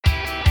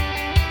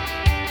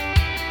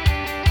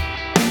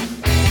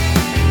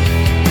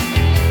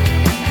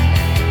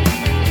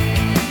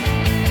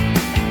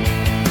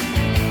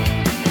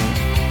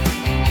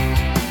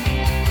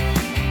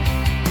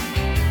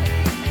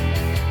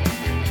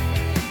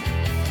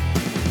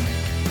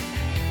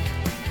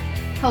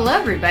Hello,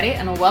 everybody,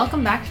 and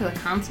welcome back to the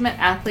Consummate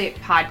Athlete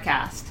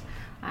Podcast.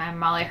 I'm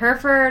Molly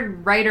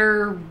Herford,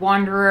 writer,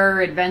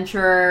 wanderer,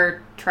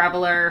 adventurer,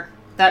 traveler.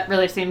 That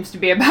really seems to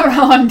be about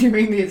all I'm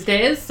doing these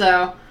days,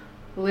 so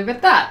we'll leave it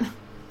at that.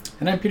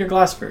 And I'm Peter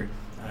Glassford.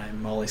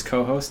 I'm Molly's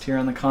co-host here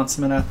on the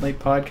Consummate Athlete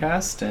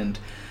Podcast, and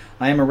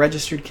I am a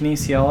registered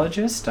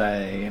kinesiologist.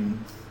 I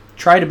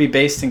try to be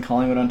based in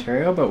Collingwood,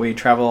 Ontario, but we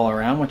travel all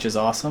around, which is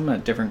awesome,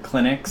 at different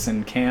clinics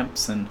and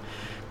camps and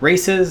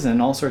races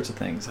and all sorts of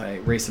things. I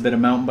race a bit of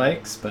mountain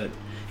bikes, but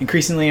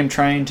increasingly I'm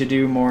trying to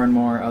do more and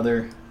more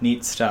other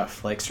neat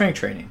stuff like strength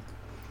training.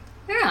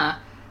 Yeah.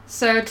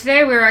 So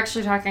today we're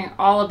actually talking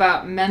all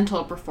about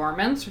mental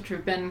performance, which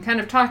we've been kind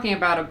of talking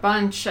about a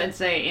bunch, I'd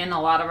say, in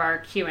a lot of our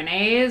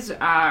Q&As.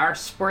 Our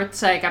sports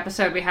psych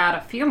episode we had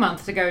a few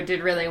months ago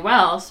did really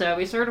well, so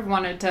we sort of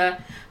wanted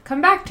to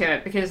come back to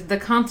it because the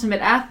consummate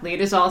athlete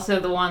is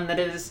also the one that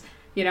is,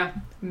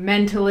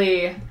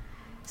 mentally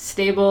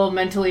stable,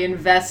 mentally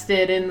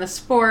invested in the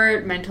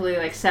sport,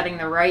 mentally setting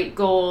the right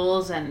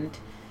goals, and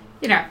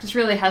just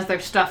really has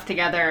their stuff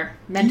together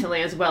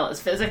mentally as well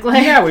as physically.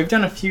 Yeah, we've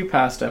done a few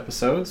past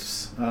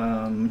episodes.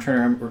 I'm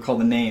trying to recall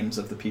the names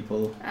of the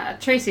people.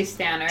 Tracy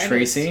Stannard.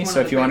 Tracy. So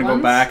if you want to go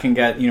back and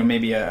get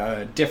maybe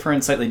a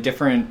slightly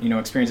different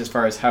experience as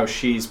far as how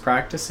she's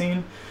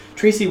practicing.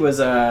 Tracy was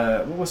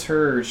what was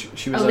her?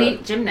 She was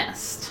elite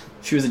gymnast.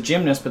 She was a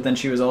gymnast, but then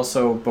she was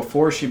also,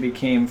 before she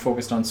became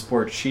focused on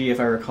sports, she, if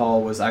I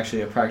recall, was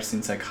actually a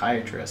practicing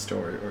psychiatrist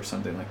or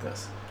something like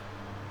this.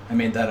 I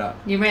made that up.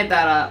 You made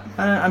that up.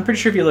 I'm pretty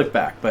sure if you look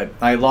back, but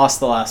I lost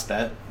the last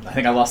bet. I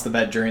think I lost the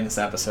bet during this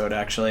episode,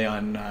 actually,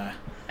 on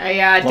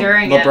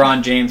during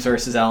LeBron James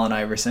versus Allen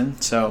Iverson.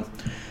 So,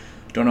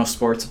 don't know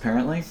sports,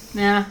 apparently.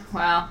 Yeah,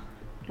 well,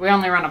 we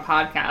only run a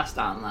podcast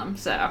on them,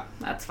 so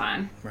that's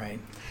fine.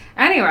 Right.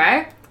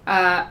 Anyway,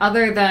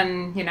 other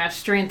than,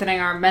 strengthening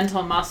our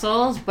mental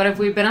muscles, what have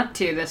we been up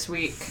to this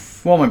week?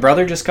 Well, my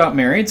brother just got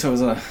married, so it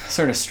was a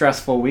sort of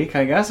stressful week,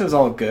 I guess. It was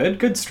all good.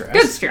 Good stress.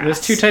 Good stress. There's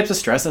two types of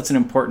stress. That's an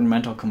important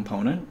mental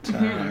component,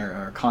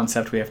 our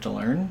concept we have to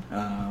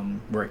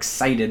learn. We're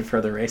excited for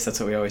the race.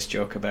 That's what we always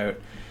joke about.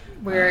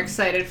 We're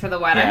excited for the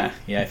wedding.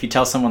 Yeah. If you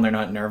tell someone they're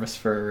not nervous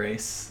for a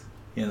race,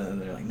 they're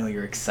like, no,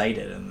 you're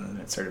excited, and then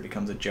it sort of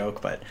becomes a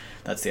joke, but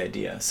that's the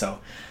idea. So,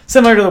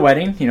 similar to the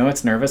wedding,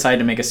 it's nervous. I had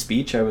to make a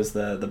speech. I was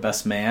the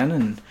best man,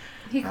 and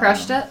he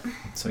crushed it.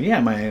 So yeah,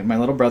 my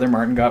little brother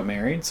Martin got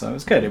married, so it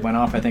was good. It went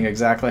off, I think,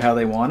 exactly how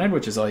they wanted,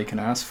 which is all you can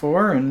ask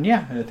for, and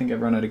yeah, I think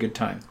everyone had a good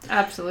time.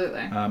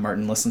 Absolutely.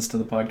 Martin listens to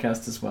the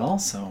podcast as well,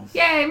 so...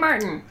 Yay,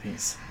 Martin!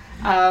 He's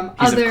of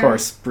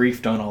course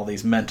briefed on all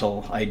these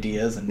mental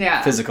ideas and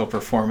physical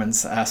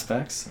performance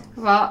aspects. So.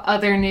 Well,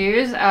 other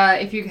news,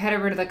 if you head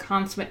over to the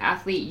Consummate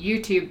Athlete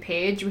YouTube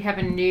page, we have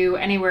a new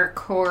Anywhere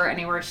Core,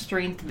 Anywhere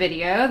Strength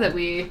video that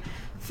we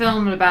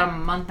filmed about a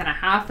month and a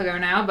half ago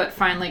now, but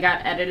finally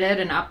got edited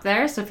and up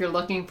there. So if you're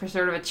looking for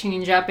sort of a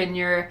change up in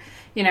your,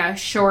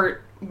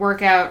 short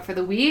workout for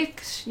the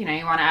week, you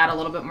want to add a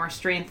little bit more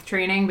strength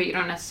training, but you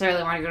don't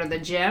necessarily want to go to the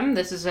gym,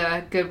 this is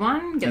a good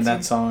one.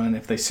 That's on,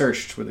 if they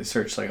searched, would they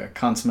search like a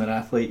Consummate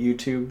Athlete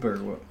YouTube or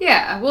what?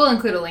 Yeah, we'll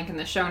include a link in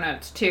the show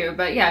notes too,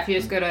 but yeah, if you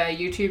just go to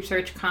YouTube,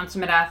 search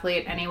Consummate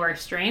Athlete Anywhere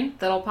Strength,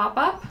 that'll pop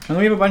up. And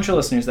we have a bunch of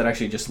listeners that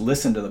actually just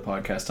listen to the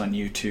podcast on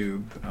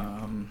YouTube,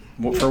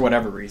 for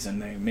whatever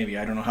reason.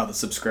 I don't know how the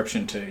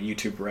subscription to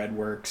YouTube Red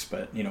works,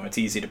 but it's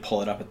easy to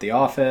pull it up at the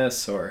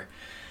office, or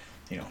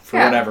for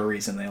whatever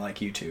reason they like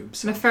YouTube.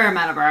 So. A fair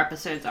amount of our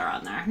episodes are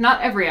on there.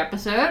 Not every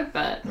episode,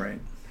 but right.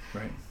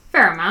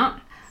 Fair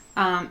amount.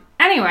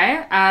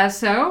 Anyway,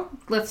 so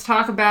let's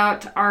talk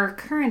about our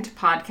current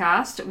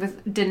podcast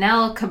with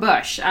Danelle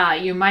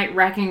Kabush. You might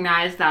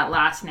recognize that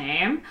last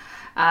name.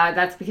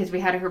 That's because we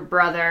had her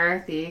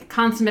brother, the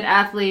consummate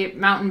athlete,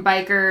 mountain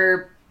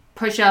biker,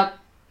 push-up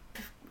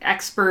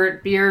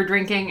expert, beer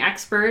drinking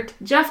expert,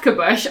 Jeff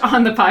Kabush,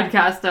 on the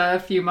podcast a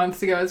few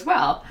months ago as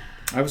well.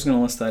 I was going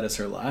to list that as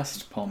her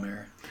last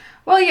Palmer.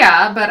 Well,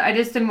 yeah, but I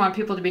just didn't want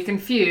people to be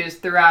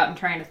confused throughout and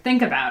trying to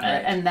think about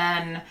it, and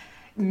then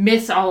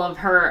miss all of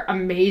her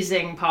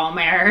amazing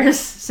Palmers.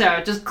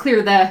 So just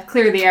clear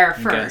the air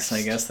first.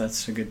 I guess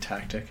that's a good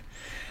tactic.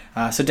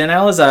 So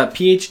Danelle is a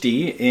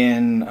PhD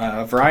in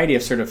a variety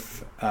of sort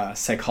of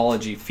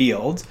psychology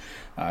fields.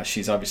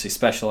 She's obviously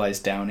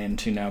specialized down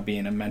into now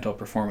being a mental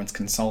performance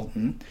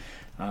consultant.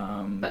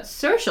 But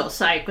social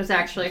psych was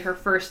actually her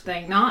first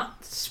thing,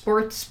 not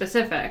sports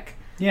specific.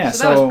 Yeah,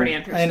 so that was pretty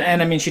interesting.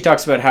 And I mean, she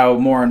talks about how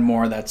more and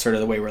more that's sort of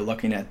the way we're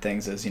looking at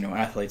things as,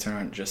 athletes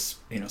aren't just,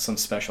 some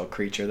special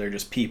creature. They're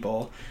just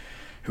people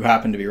who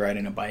happen to be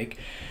riding a bike.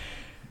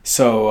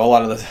 So a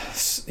lot of the,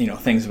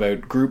 things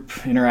about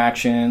group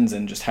interactions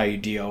and just how you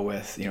deal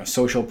with,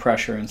 social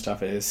pressure and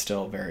stuff is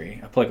still very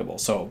applicable.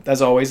 So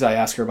as always, I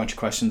ask her a bunch of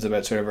questions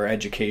about sort of her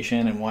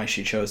education and why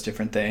she chose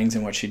different things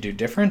and what she'd do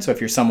different. So if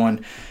you're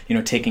someone,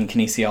 taking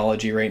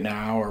kinesiology right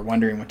now or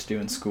wondering what to do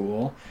in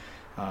school,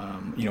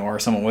 or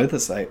someone with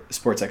a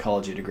sports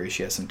psychology degree,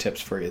 she has some tips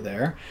for you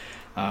there.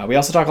 We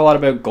also talk a lot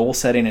about goal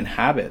setting and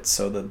habits.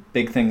 So the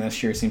big thing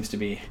this year seems to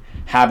be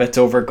habits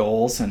over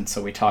goals. And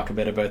so we talk a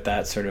bit about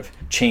that sort of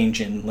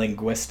change in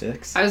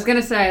linguistics. I was going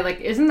to say, like,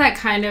 isn't that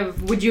kind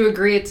of, would you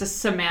agree it's a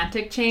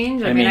semantic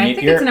change? I mean, I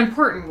think it's an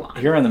important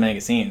one. You're in the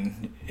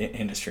magazine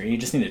industry. You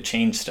just need to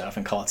change stuff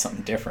and call it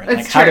something different. It's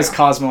like, true. How does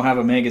Cosmo have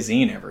a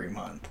magazine every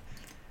month?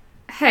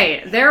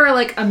 Hey, there are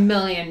like a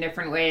million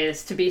different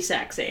ways to be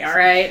sexy, all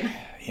right?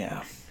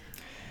 Yeah.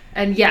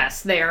 And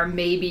yes, they are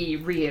maybe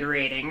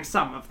reiterating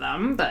some of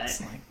them, but...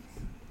 It's like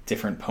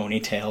different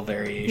ponytail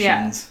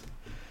variations. Yeah.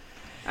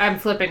 I'm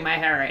flipping my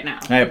hair right now.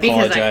 I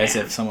apologize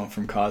if someone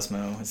from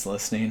Cosmo is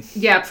listening.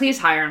 Yeah, please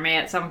hire me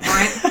at some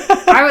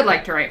point. I would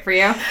like to write for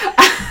you.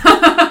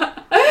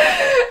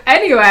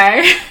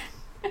 Anyway.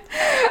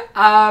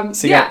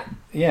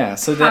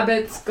 So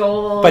habits,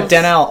 goals. But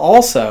Danelle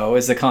also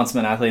is the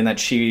consummate athlete in that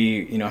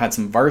she, had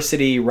some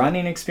varsity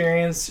running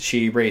experience.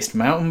 She raced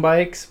mountain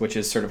bikes, which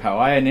is sort of how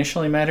I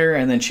initially met her,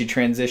 and then she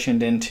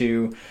transitioned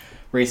into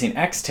racing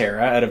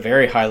Xterra at a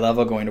very high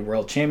level, going to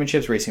world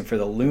championships, racing for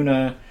the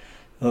Luna,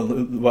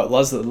 what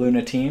was the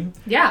Luna team.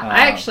 Yeah,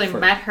 I actually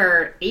met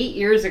her 8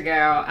 years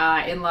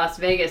ago in Las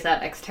Vegas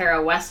at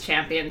Xterra West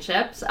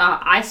Championships.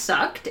 I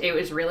sucked. It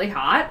was really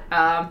hot.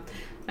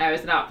 I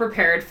was not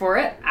prepared for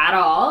it at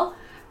all.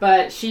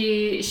 But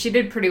she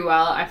did pretty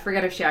well. I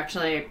forget if she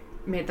actually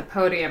made the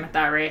podium at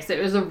that race.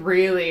 It was a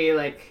really,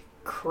 like,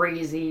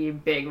 crazy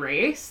big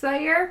race that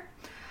year.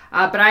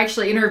 But I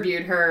actually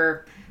interviewed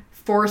her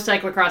for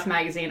Cyclocross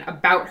Magazine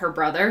about her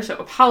brother. So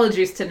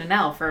apologies to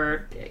Danelle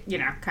for,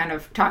 kind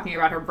of talking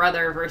about her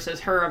brother versus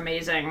her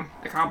amazing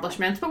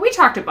accomplishments. But we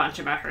talked a bunch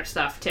about her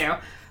stuff, too.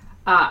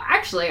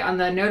 Actually, on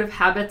the note of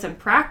habits and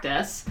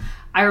practice...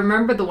 I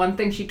remember the one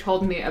thing she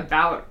told me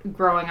about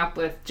growing up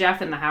with Jeff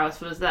in the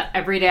house was that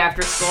every day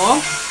after school,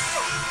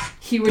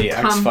 he would The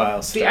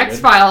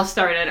X-Files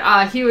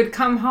started. He would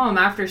come home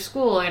after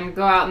school and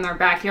go out in their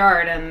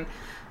backyard and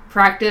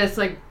practice,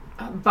 like,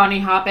 bunny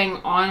hopping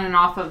on and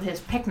off of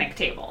his picnic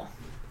table.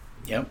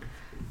 Yep.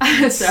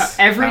 So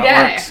every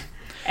day.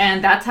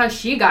 And that's how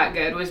she got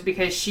good, was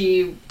because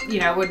she,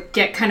 would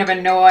get kind of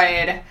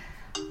annoyed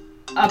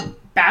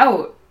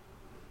about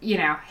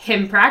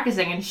him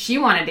practicing, and she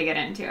wanted to get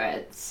into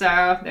it.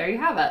 So there you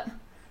have it.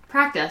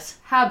 Practice.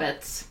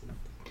 Habits.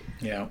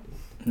 Yeah.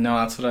 No,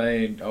 that's what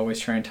I always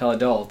try and tell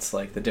adults.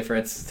 Like, the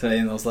difference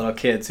between those little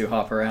kids who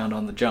hop around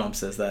on the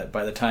jumps is that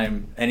by the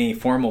time any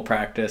formal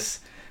practice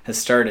has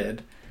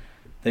started,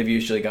 they've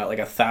usually got like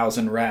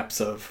 1,000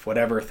 reps of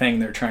whatever thing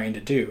they're trying to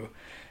do.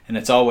 And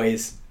it's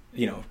always,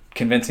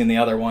 convincing the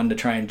other one to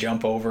try and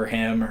jump over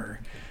him or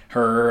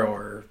her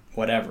or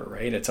whatever,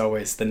 right? It's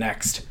always the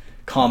next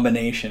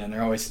combination, and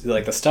they're always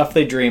like the stuff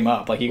they dream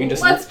up. Like, you can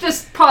just let's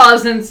just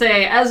pause and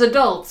say, as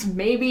adults,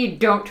 maybe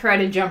don't try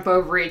to jump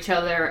over each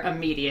other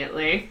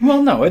immediately.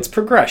 Well, no, it's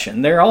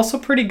progression. They're also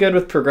pretty good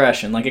with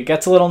progression. Like, it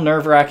gets a little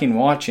nerve-wracking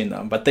watching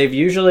them, but they've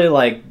usually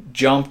like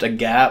jumped a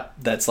gap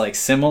that's like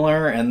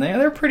similar, and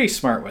they're pretty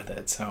smart with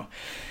it. So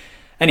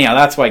anyhow,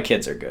 that's why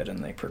kids are good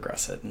and they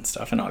progress it and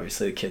stuff. And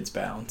obviously the kids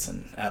bounce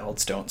and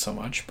adults don't so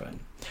much. But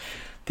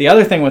the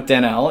other thing with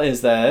Danelle is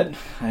that,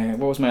 what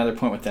was my other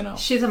point with Danelle?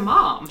 She's a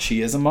mom.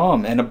 She is a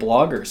mom and a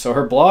blogger. So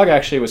her blog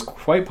actually was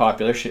quite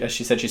popular. As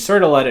she said, she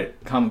sort of let it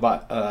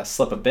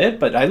slip a bit,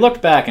 but I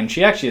looked back and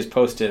she actually has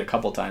posted a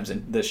couple times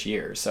in this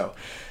year. So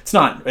it's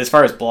not, as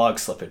far as blog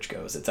slippage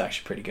goes, it's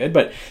actually pretty good.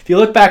 But if you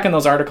look back in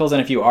those articles,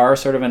 and if you are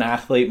sort of an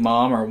athlete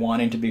mom or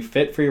wanting to be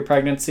fit for your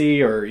pregnancy,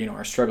 or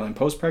are struggling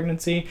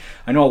post-pregnancy,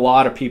 I know a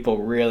lot of people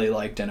really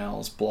like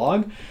Danelle's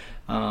blog.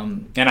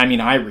 And I mean,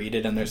 I read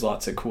it, and there's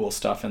lots of cool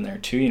stuff in there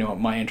too.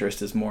 My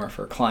interest is more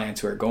for clients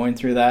who are going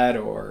through that,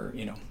 or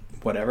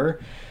whatever,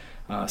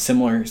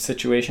 similar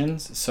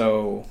situations.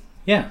 So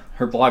yeah,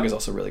 her blog is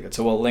also really good.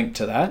 So we'll link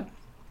to that.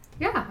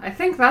 Yeah, I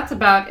think that's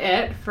about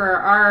it for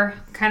our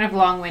kind of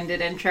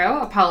long-winded intro.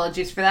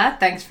 Apologies for that.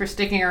 Thanks for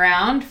sticking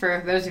around,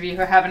 for those of you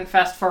who haven't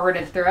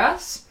fast-forwarded through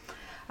us.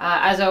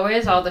 As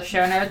always, all the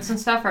show notes and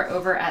stuff are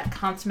over at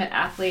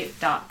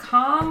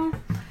consummateathlete.com.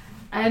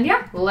 And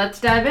yeah, let's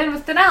dive in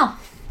with Danelle.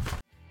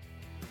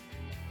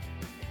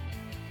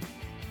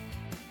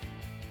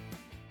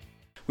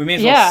 We may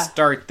as well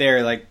start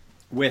there, like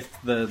with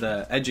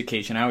the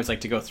education. I always like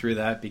to go through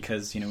that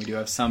because, we do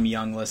have some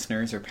young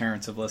listeners or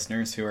parents of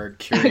listeners who are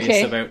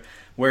curious about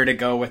where to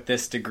go with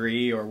this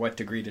degree, or what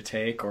degree to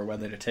take, or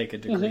whether to take a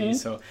degree. Mm-hmm.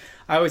 So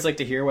I always like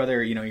to hear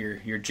whether,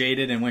 you're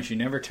jaded and wish you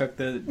never took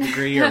the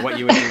degree, or what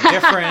you would do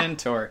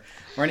different, or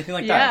anything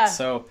like that.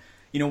 So,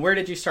 where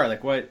did you start?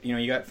 Like, what,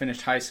 you got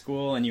finished high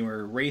school and you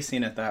were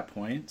racing at that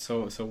point.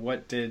 So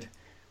what did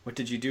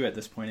you do at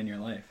this point in your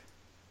life?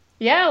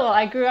 Yeah, well,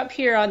 I grew up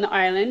here on the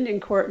island in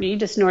Courtenay,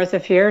 just north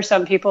of here.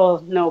 Some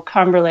people know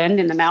Cumberland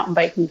in the mountain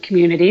biking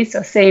community,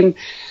 so same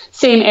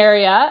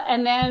area.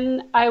 And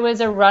then I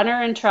was a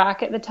runner in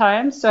track at the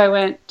time, so I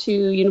went to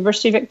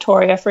University of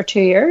Victoria for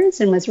 2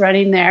 years and was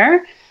running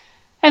there.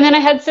 And then I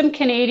had some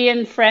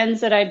Canadian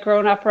friends that I'd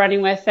grown up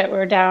running with that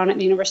were down at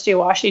the University of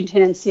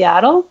Washington in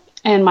Seattle.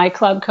 And my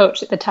club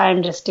coach at the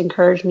time just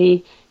encouraged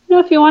me,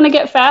 if you want to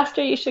get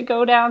faster, you should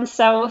go down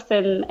south,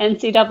 and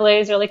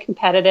NCAA is really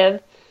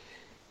competitive.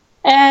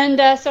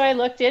 And so I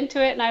looked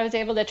into it, and I was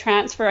able to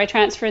transfer. I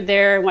transferred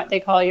there in what they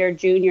call your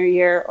junior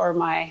year, or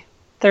my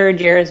third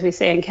year, as we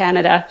say in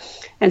Canada.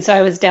 And so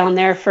I was down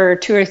there for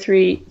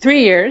 3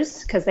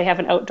 years, because they have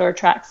an outdoor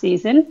track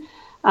season,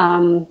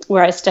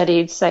 where I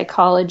studied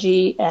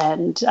psychology,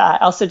 and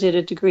also did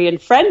a degree in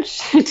French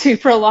to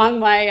prolong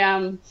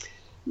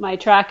my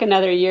track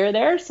another year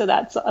there. So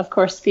that's, of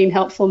course, been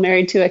helpful,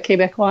 married to a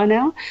Quebecois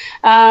now.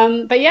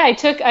 But yeah, I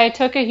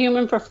took a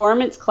human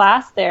performance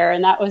class there,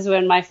 and that was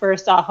when my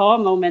first aha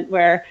moment,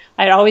 where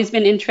I'd always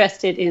been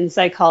interested in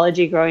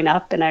psychology growing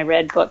up, and I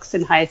read books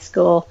in high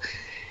school,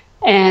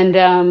 and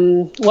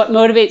what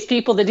motivates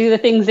people to do the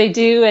things they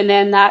do. And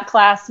then that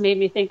class made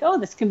me think, oh,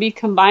 this can be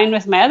combined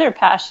with my other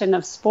passion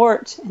of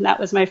sport. And that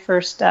was my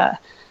first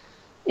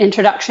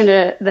introduction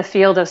to the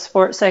field of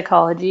sports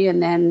psychology.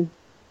 And then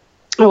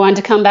I wanted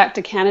to come back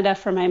to Canada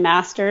for my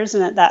master's,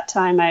 and at that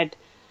time I'd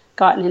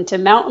gotten into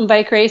mountain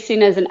bike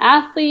racing as an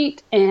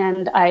athlete,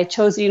 and I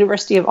chose the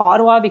University of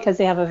Ottawa because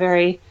they have a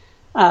very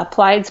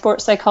applied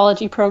sports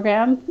psychology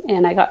program,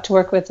 and I got to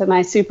work with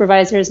my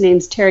supervisor. His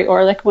name's Terry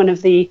Orlick, one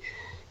of the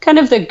kind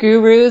of the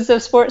gurus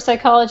of sports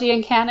psychology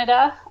in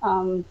Canada,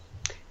 and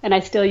I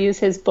still use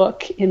his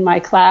book in my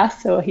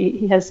class, so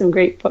he has some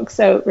great books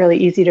out, really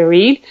easy to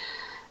read.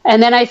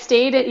 And then I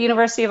stayed at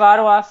University of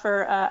Ottawa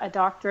for a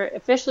doctorate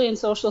officially in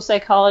social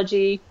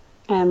psychology,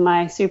 and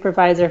my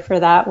supervisor for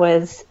that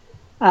was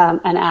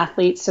an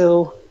athlete.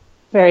 So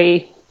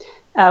we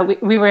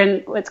were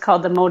in what's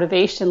called the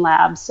motivation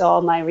lab, so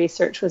all my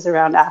research was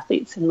around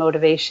athletes and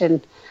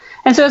motivation.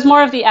 And so it was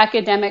more of the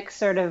academic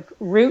sort of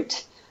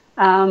route.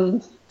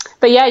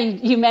 But yeah,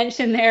 you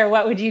mentioned there,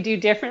 what would you do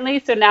differently?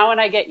 So now when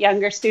I get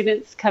younger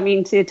students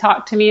coming to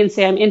talk to me and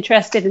say, I'm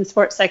interested in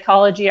sports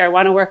psychology, or I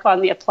want to work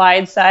on the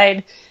applied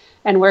side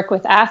and work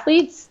with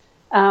athletes,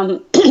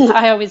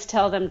 I always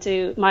tell them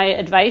my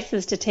advice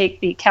is to take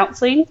the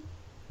counseling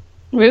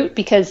route,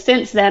 because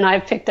since then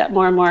I've picked up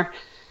more and more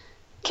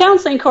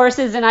counseling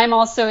courses, and I'm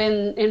also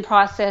in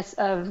process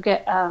of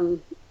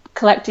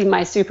collecting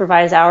my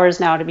supervised hours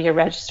now to be a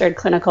registered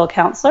clinical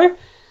counselor.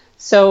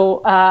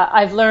 So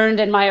I've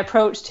learned, and my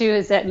approach too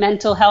is that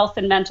mental health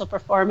and mental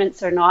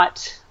performance are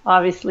not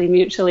obviously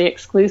mutually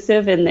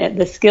exclusive, and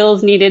the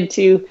skills needed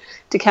to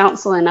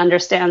counsel and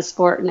understand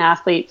sport and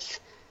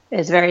athletes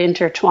is very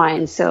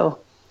intertwined. So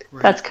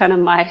right. That's kind of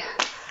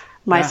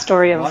my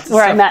story of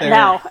where I'm at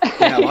now.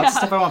 Yeah, lots of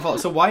stuff I want to follow.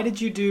 So why did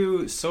you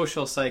do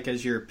social psych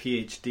as your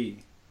PhD?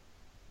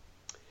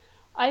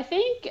 I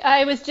think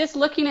I was just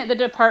looking at the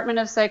Department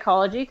of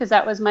Psychology because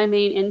that was my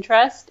main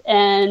interest,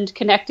 and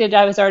connected.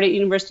 I was already at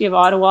University of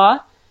Ottawa,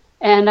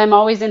 and I'm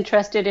always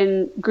interested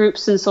in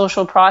groups and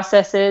social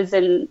processes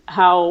and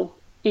how,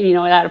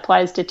 that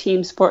applies to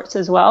team sports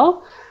as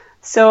well.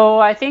 So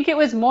I think it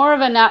was more of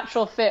a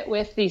natural fit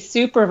with the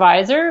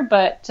supervisor,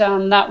 but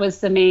that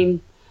was the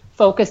main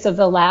focus of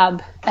the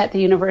lab at the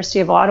University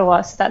of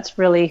Ottawa. So that's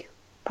really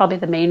probably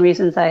the main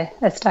reasons I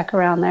stuck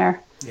around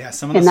there. Yeah,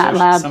 some of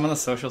the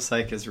social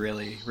psych is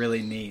really,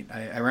 really neat.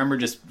 I remember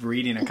just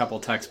reading a couple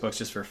textbooks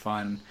just for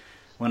fun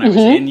when I was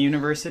in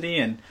university,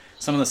 and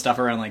some of the stuff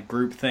around like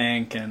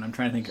groupthink, and I'm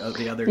trying to think of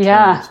the other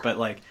terms, but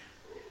like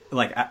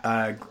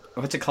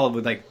what's it called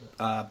with like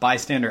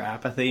bystander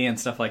apathy and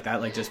stuff like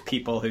that, like just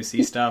people who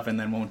see stuff and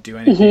then won't do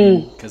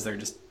anything because they're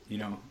just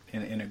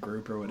in a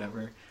group or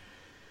whatever.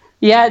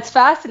 Yeah, it's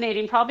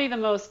fascinating. Probably the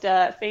most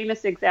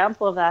famous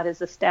example of that is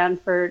the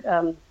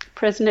Stanford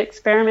prison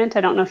experiment.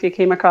 I don't know if you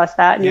came across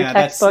that in your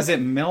textbook. Is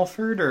it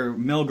Milford or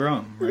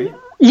Milgram, right?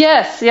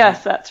 Yes,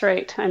 that's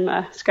right.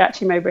 I'm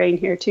scratching my brain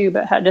here too,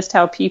 but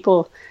how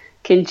people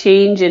can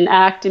change and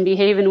act and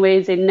behave in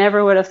ways they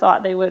never would have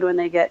thought they would when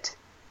they get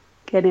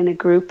in a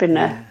group in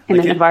an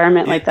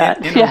environment like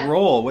that. In a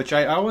role, which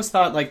I always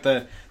thought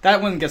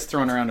that one gets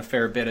thrown around a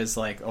fair bit as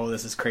like, oh,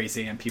 this is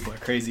crazy and people are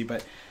crazy,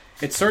 but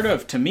it's sort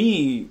of, to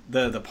me,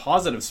 the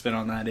positive spin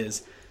on that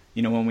is,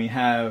 when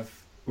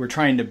we're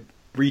trying to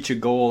reach a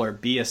goal or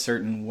be a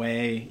certain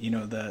way,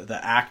 the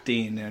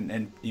acting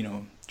and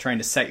trying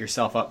to set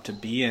yourself up to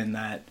be in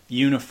that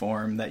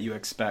uniform that you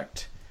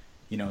expect,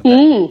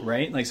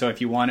 right? Like, so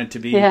if you wanted to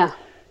be,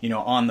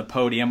 on the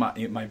podium,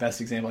 my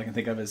best example I can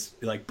think of is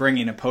like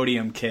bringing a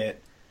podium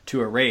kit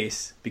to a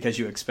race because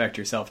you expect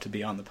yourself to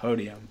be on the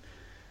podium.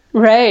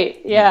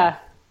 Right. Yeah.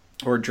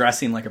 Or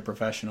dressing like a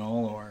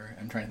professional, or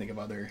I'm trying to think of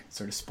other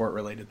sort of sport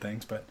related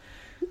things, but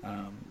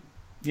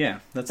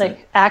that's like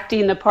it.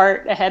 Acting the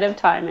part ahead of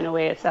time in a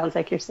way, it sounds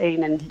like you're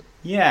saying. And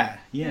yeah.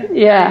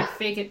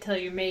 Fake it till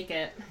you make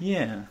it.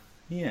 Yeah,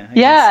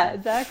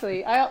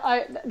 exactly.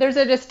 I there's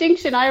a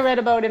distinction I read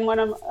about in one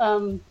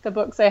of the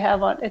books I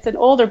have on. It's an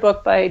older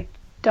book by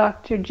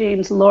Dr.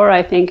 James Lohr,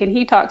 I think, and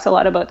he talks a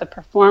lot about the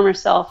performer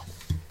self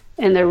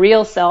and the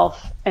real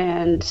self,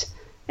 and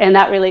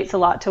that relates a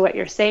lot to what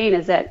you're saying,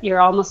 is that you're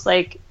almost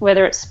like,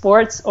 whether it's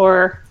sports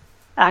or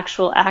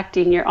actual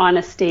acting, you're on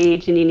a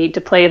stage and you need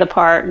to play the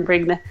part and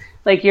bring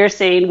like you're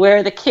saying,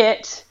 wear the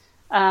kit,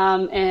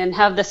 and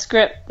have the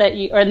script that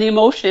you, or the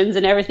emotions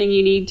and everything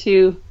you need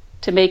to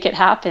make it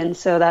happen.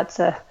 So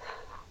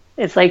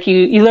it's like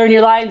you learn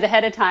your lines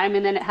ahead of time,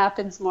 and then it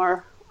happens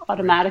more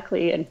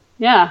automatically. And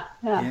yeah.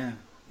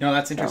 No,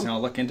 that's interesting.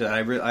 I'll look into that.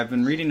 I've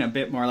been reading a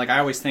bit more. Like, I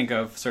always think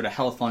of sort of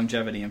health,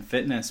 longevity, and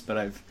fitness, but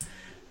I've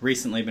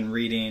recently been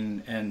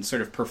reading and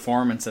sort of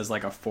performance as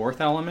like a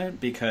fourth element,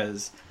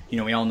 because, you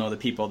know, we all know the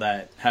people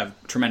that have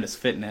tremendous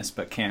fitness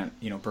but can't,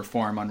 you know,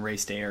 perform on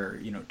race day, or,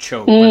 you know,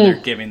 choke when they're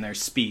giving their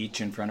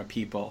speech in front of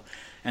people.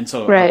 And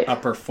so a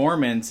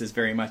performance is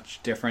very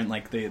much different.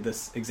 Like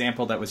this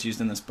example that was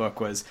used in this book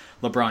was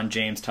LeBron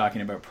James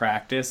talking about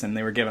practice, and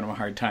they were giving him a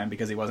hard time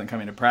because he wasn't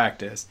coming to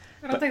practice.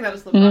 I don't think that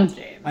was LeBron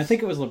James. I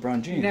think it was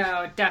LeBron James.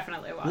 No, it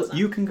definitely wasn't.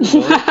 You can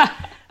Google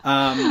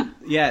it.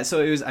 Yeah,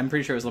 so it was. I'm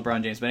pretty sure it was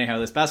LeBron James. But anyhow,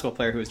 this basketball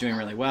player who was doing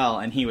really well,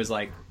 and he was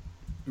like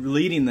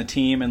leading the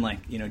team and, like,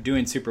 you know,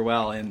 doing super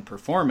well in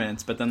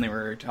performance. But then they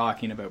were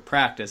talking about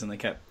practice, and they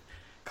kept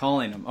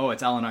calling him, oh,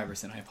 it's Allen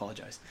Iverson, I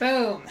apologize.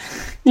 Boom.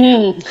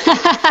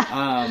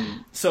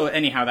 So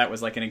anyhow, that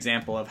was like an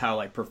example of how,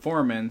 like,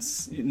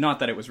 performance, not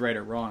that it was right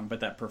or wrong, but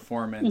that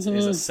performance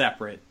is a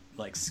separate,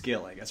 like,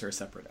 skill, I guess, or a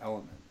separate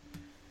element.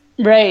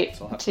 Right.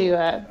 So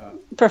to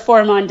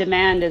perform on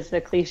demand is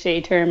the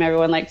cliche term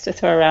everyone likes to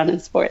throw around in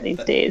sport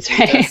these days,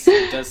 right?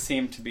 It does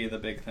seem to be the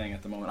big thing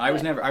at the moment.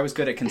 I was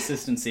good at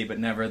consistency, but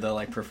never the,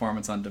 like,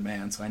 performance on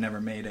demand, so I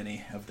never made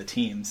any of the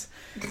teams.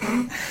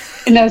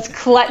 In those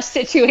clutch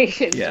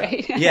situations,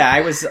 right? Yeah,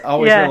 I was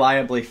always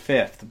reliably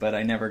fifth, but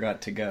I never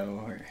got to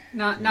go.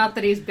 Not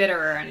that he's bitter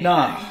or anything.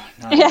 No.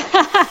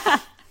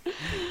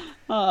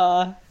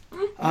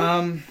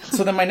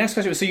 So then my next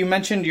question was, so you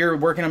mentioned you're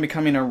working on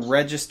becoming a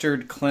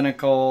registered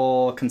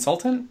clinical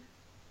consultant?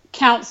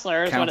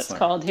 Counselor is what it's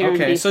called here in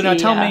BC. So now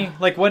tell me,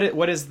 like,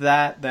 what is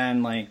that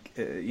then? Like,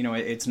 you know,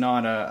 it's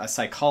not a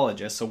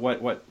psychologist, so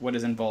what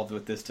is involved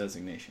with this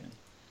designation?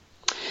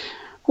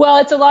 Well,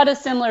 it's a lot of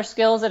similar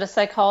skills that a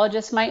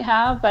psychologist might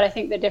have, but I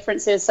think the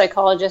difference is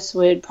psychologists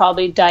would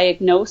probably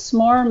diagnose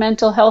more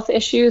mental health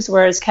issues,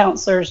 whereas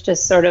counselors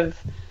just sort of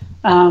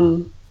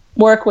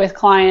work with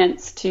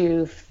clients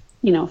to,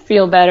 you know,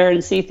 feel better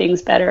and see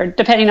things better,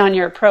 depending on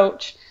your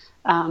approach.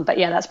 But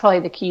yeah, that's probably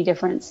the key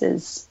difference,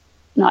 is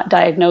not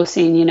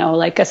diagnosing, you know,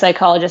 like a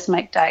psychologist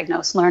might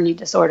diagnose learning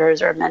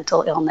disorders or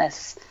mental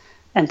illness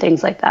and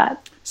things like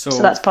that. So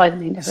that's probably the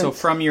main difference. So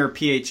from your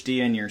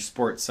PhD and your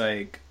sports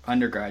psych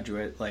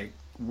undergraduate, like,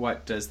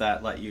 what does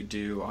that let you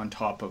do on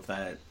top of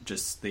that,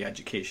 just the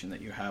education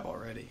that you have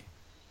already?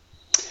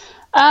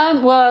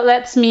 Well, it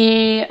lets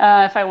me, if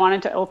I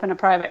wanted to open a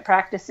private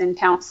practice in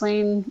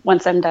counseling,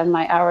 once I'm done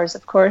my hours,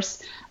 of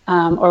course,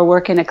 or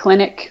work in a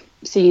clinic,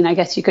 seeing, I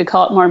guess you could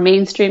call it, more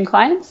mainstream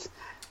clients.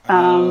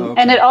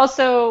 And it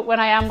also, when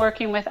I am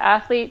working with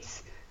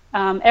athletes,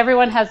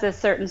 everyone has a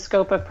certain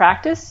scope of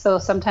practice. So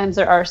sometimes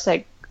there are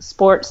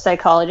sports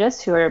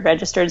psychologists who are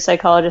registered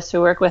psychologists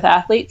who work with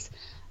athletes.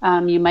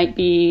 You might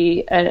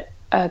be a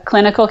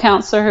clinical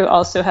counselor who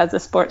also has a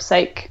sports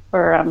psych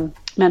or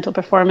mental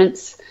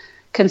performance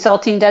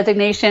consulting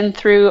designation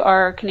through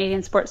our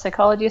Canadian Sports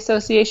Psychology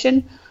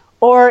Association.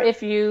 Or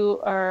if you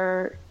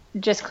are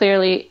just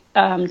clearly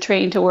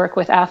trained to work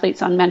with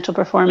athletes on mental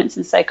performance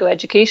and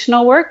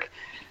psychoeducational work,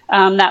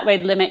 that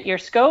would limit your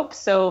scope.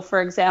 So,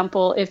 for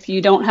example, if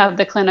you don't have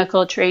the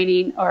clinical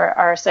training or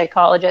are a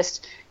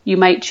psychologist, you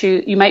might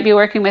be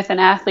working with an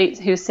athlete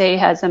who, say,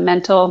 has a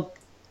mental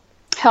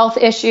health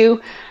issue,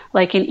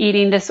 like an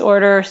eating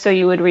disorder, so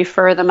you would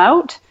refer them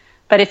out.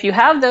 But if you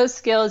have those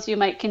skills, you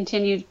might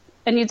continue,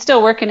 and you'd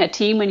still work in a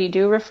team when you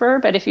do refer,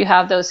 but if you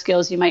have those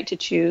skills, you might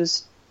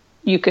choose,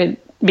 you could,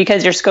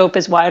 because your scope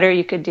is wider,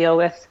 you could deal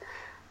with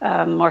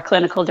more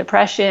clinical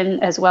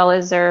depression as well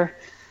as their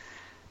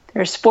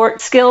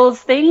sport skills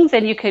things,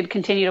 and you could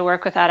continue to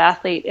work with that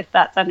athlete if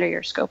that's under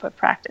your scope of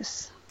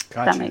practice.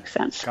 Gotcha. If that makes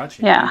sense.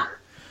 Gotcha. Yeah.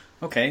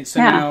 Okay, so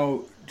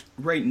now,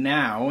 right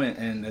now,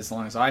 and as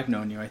long as I've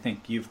known you, I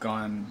think you've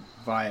gone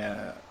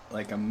via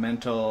like a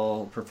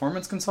mental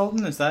performance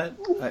consultant. Is that?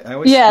 I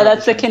always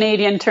that's the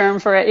Canadian term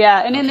for it.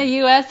 Yeah, and in the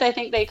U.S., I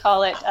think they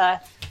call it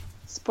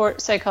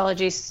sports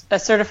psychology, a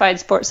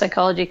certified sports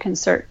psychology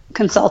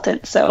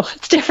consultant. So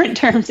it's different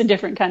terms in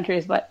different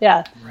countries, but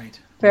yeah. Right.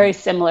 Very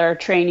similar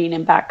training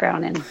and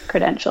background and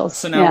credentials.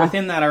 So now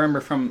within that, I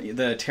remember from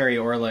the Terry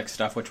Orlick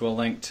stuff, which we'll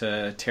link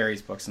to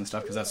Terry's books and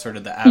stuff, because that's sort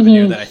of the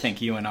avenue that I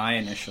think you and I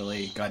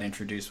initially got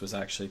introduced, was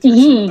actually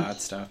through some of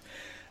that stuff.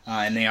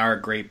 And they are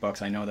great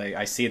books. I know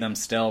I see them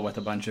still with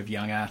a bunch of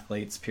young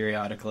athletes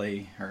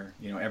periodically, or,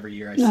 you know, every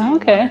year I see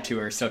one or two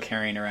are still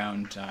carrying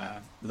around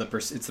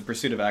it's the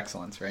pursuit of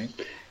excellence, right?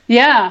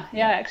 Yeah, I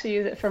actually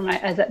use it for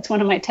it's one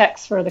of my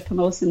texts for the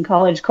Camosun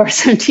College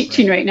course I'm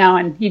teaching right now,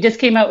 and he just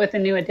came out with a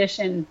new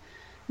edition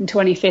in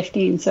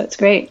 2015, so it's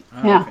great.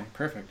 Okay,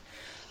 perfect.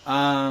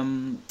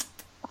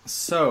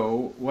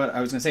 So what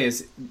I was going to say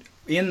is,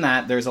 in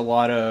that there's a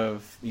lot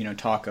of, you know,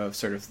 talk of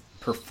sort of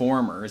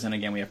performers, and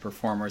again we have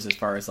performers as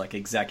far as like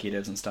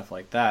executives and stuff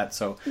like that.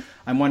 So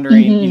I'm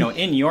wondering, you know,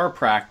 in your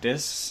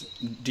practice,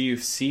 do you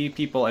see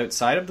people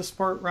outside of the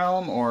sport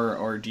realm,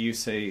 or do you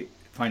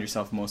find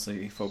yourself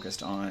mostly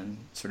focused on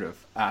sort of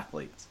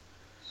athletes?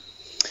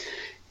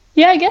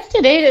 Yeah, I guess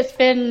to date it's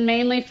been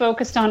mainly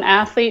focused on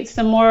athletes.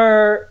 The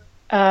more,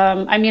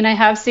 I mean, I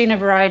have seen a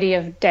variety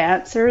of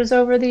dancers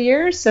over the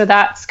years. So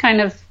that's kind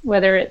of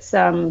whether it's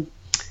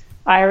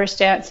Irish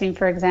dancing,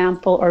 for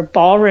example, or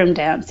ballroom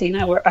dancing.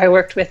 I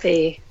worked with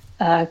a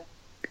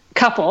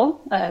couple,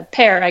 a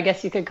pair, I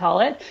guess you could call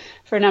it,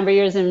 for a number of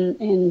years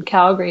in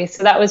Calgary.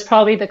 So that was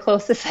probably the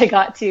closest I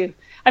got to.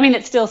 I mean,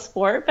 it's still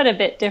sport, but a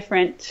bit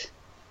different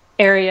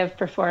area of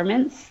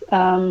performance.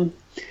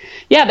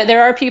 Yeah, but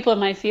there are people in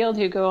my field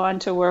who go on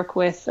to work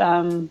with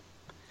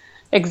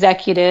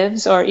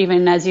executives, or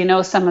even, as you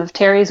know, some of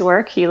Terry's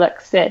work. He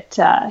looks at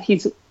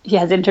he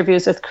has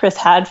interviews with Chris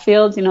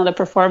Hadfield. You know, the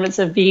performance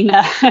of being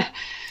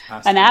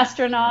an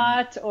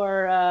astronaut,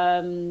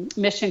 or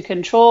mission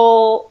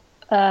control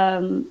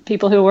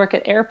people who work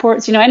at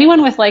airports. You know,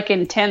 anyone with like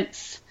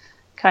intense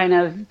kind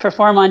of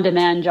perform on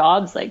demand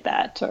jobs like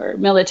that, or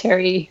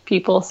military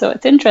people. So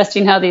it's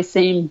interesting how these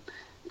same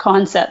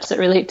concepts that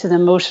relate to the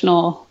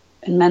emotional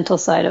and mental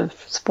side of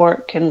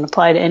sport can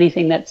apply to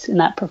anything that's in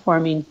that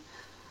performing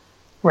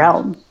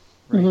realm.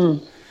 Right.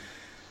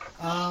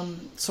 Mm-hmm.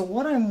 So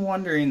what I'm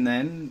wondering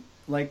then,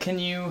 like, can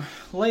you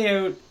lay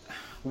out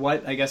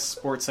what, I guess,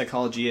 sports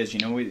psychology is? You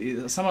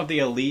know, some of the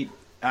elite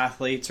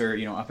athletes, or,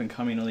 you know, up and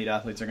coming elite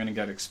athletes, are going to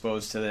get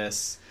exposed to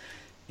this,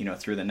 you know,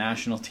 through the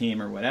national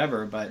team or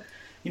whatever, but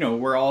you know,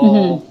 we're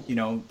all, you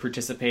know,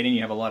 participating.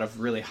 You have a lot of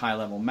really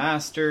high-level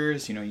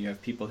masters. You know, you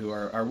have people who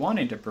are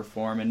wanting to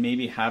perform and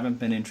maybe haven't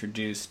been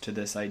introduced to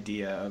this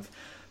idea of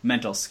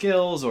mental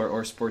skills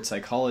or sports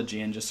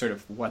psychology, and just sort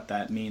of what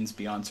that means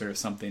beyond sort of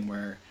something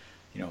where,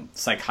 you know,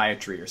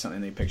 psychiatry or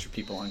something. They picture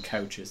people on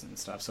couches and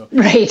stuff. So,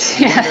 right.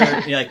 I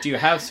wonder, like, do you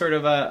have sort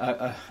of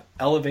a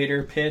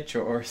elevator pitch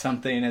or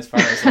something as far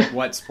as like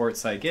what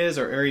sports psych is,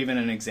 or even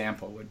an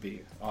example would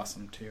be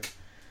awesome too.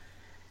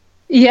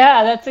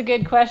 Yeah, that's a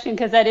good question,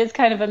 because that is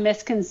kind of a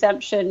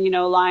misconception, you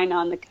know, lying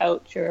on the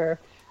couch, or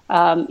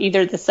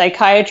either the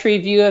psychiatry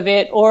view of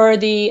it, or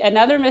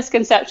another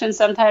misconception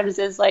sometimes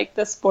is like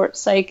the sports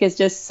psych is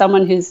just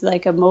someone who's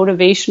like a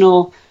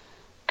motivational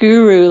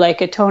guru, like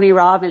a Tony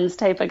Robbins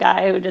type of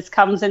guy who just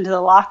comes into the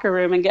locker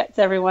room and gets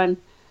everyone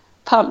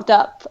pumped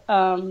up.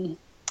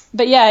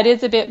 But yeah, it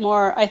is a bit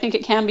more, I think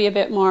it can be a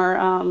bit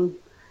more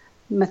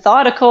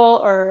methodical,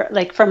 or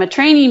like from a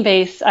training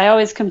base. I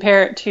always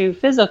compare it to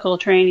physical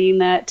training,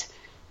 that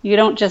you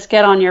don't just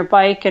get on your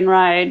bike and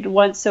ride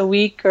once a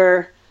week,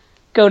 or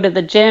go to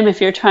the gym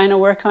if you're trying to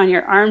work on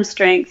your arm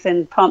strength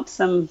and pump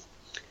some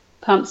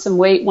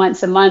weight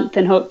once a month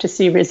and hope to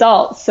see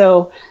results.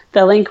 So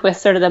the link with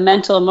sort of the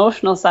mental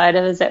emotional side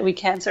of it is that we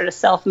can sort of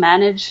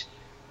self-manage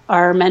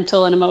our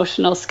mental and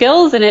emotional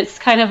skills, and it's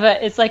kind of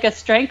it's like a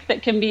strength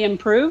that can be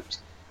improved.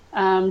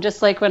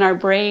 Just like when our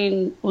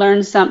brain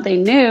learns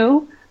something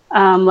new,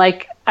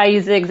 like I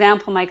use the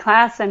example in my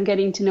class, I'm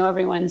getting to know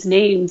everyone's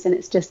names, and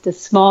it's just a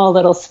small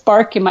little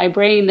spark in my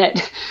brain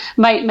that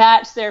might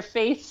match their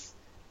face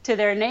to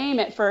their name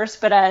at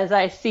first, but as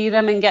I see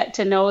them and get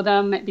to know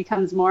them, it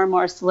becomes more and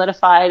more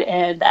solidified,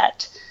 and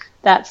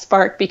that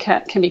spark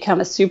can become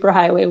a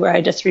superhighway where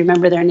I just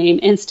remember their name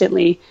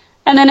instantly.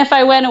 And then if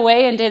I went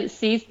away and didn't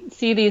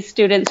see these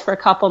students for a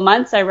couple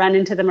months, I run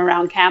into them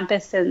around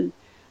campus and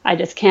I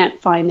just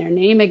can't find their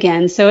name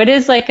again. So it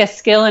is like a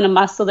skill and a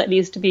muscle that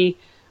needs to be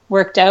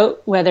worked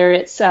out, whether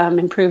it's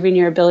improving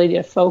your ability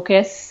to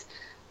focus,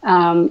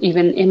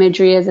 even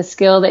imagery is a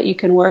skill that you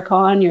can work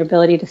on, your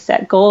ability to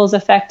set goals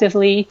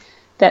effectively,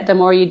 that the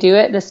more you do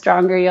it, the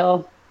stronger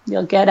you'll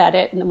get at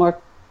it, and the more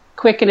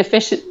quick and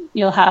efficient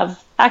you'll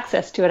have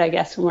access to it, I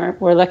guess, when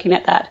we're looking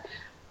at that,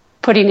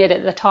 putting it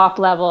at the top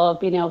level of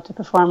being able to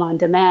perform on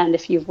demand.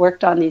 If you've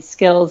worked on these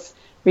skills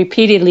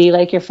repeatedly,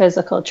 like your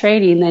physical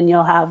training, then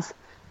you'll have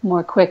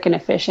more quick and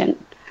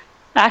efficient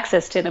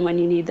access to them when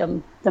you need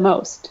them the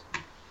most.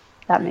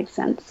 That makes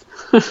sense.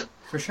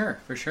 For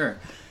sure.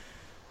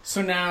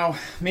 So now,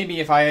 maybe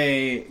if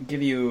I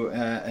give you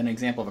an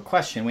example of a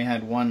question, we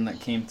had one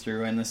that came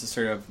through, and this is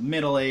sort of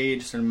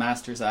middle-aged, sort of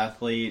master's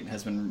athlete,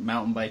 has been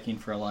mountain biking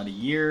for a lot of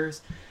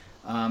years,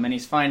 and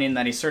he's finding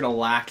that he's sort of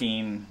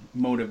lacking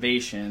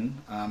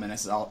motivation, and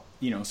has all,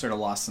 sort of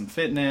lost some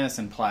fitness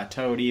and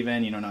plateaued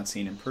even, not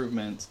seeing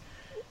improvements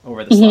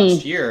over this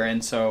last year,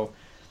 and so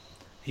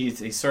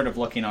he's sort of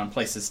looking on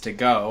places to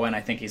go, and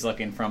I think he's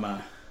looking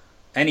from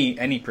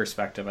any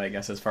perspective, I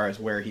guess, as far as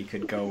where he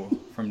could go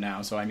from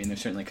now. So, I mean, there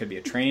certainly could be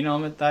a training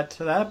element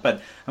to that,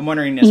 but I'm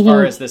wondering as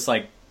far as this,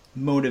 like,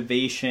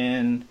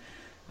 motivation,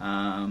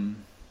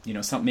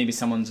 maybe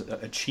someone's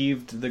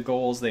achieved the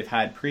goals they've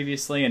had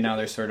previously and now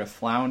they're sort of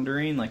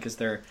floundering. Like, is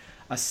there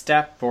a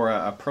step or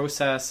a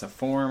process, a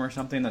form or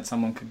something that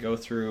someone could go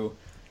through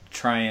to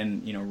try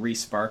and,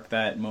 re-spark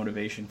that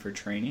motivation for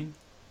training?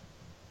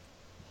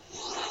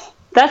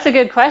 That's a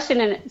good question,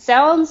 and it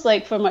sounds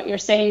like from what you're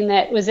saying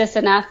that was this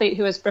an athlete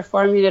who was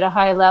performing at a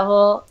high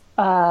level,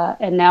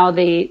 and now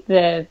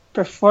the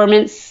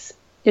performance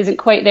isn't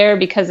quite there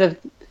because of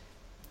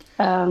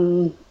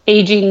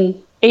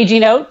aging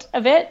aging out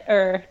a bit,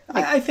 or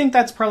I think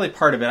that's probably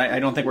part of it. I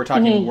don't think we're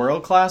talking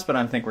world class, but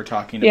I think we're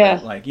talking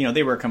about like,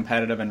 they were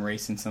competitive and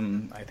racing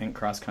some, I think,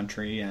 cross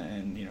country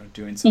and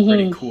doing some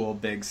pretty cool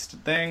big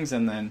things,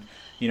 and then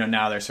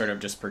now they're sort of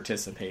just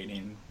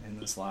participating in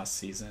this last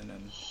season,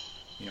 and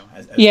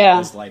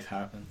as life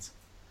happens.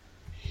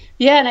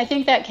 Yeah, and I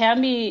think that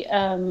can be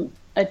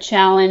a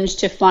challenge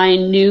to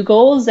find new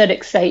goals that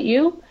excite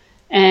you.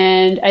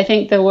 And I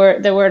think the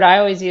word I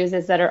always use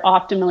is that are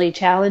optimally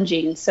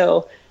challenging.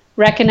 So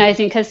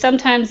recognizing, because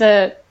sometimes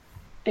it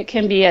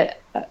can be a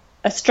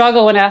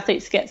struggle when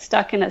athletes get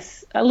stuck in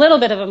a little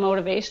bit of a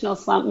motivational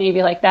slump,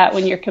 maybe like that,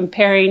 when you're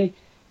comparing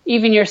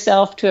even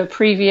yourself to a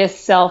previous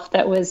self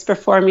that was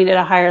performing at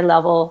a higher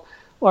level,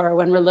 or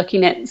when we're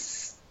looking at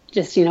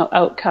just,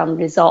 outcome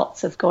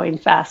results of going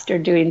faster,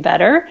 doing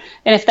better.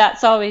 And if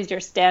that's always your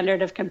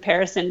standard of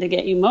comparison to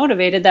get you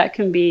motivated, that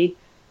can be,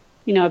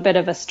 a bit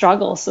of a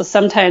struggle. So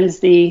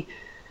sometimes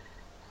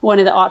one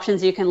of the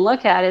options you can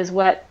look at is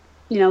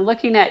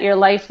looking at your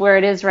life where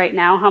it is right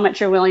now, how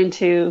much you're willing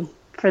to,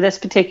 for this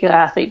particular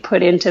athlete,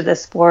 put into the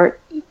sport,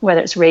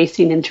 whether it's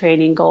racing and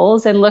training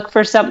goals, and look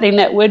for something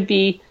that would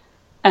be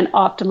an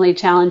optimally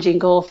challenging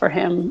goal for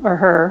him or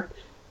her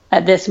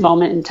at this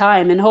moment in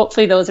time. And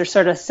hopefully those are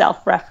sort of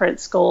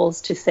self-reference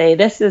goals to say,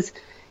 this is,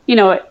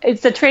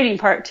 it's the training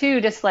part too,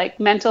 just like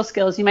mental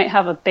skills. You might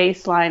have a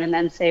baseline and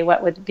then say,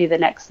 what would be the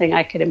next thing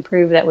I could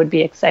improve that would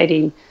be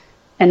exciting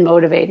and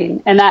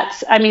motivating? And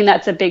that's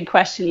a big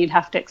question you'd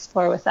have to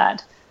explore with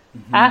that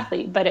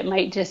athlete, but it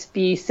might just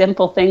be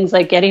simple things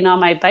like getting on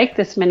my bike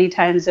this many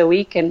times a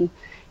week, and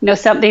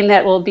something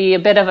that will be a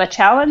bit of a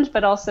challenge,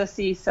 but also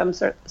see some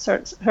sort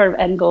of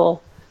end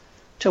goal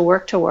to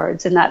work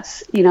towards. And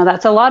that's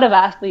a lot of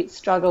athletes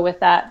struggle with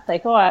that.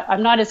 Like,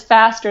 I'm not as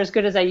fast or as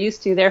good as I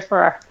used to,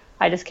 therefore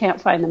I just can't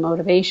find the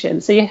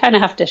motivation. So you kind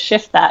of have to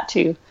shift that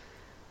to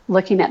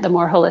looking at the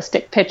more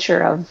holistic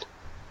picture of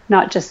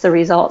not just the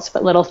results,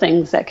 but little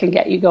things that can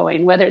get you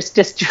going, whether it's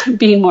just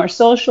being more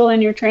social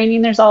in your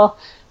training. There's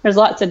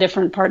lots of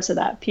different parts of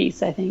that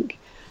piece, I think.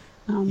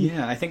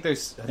 I think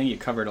you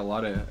covered a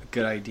lot of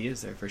good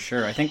ideas there for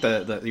sure. I think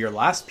your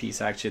last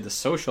piece, actually, the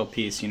social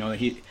piece,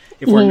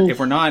 if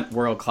we're not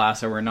world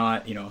class, or we're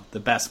not, the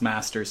best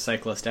masters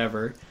cyclist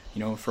ever,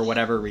 for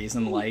whatever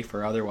reason, life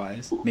or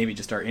otherwise, maybe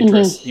just our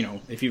interests,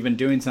 if you've been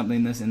doing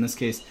something in this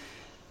case,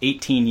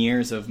 18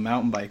 years of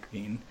mountain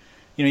biking,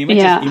 you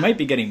might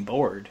be getting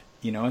bored,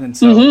 and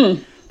so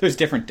there's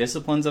different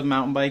disciplines of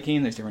mountain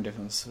biking, there's different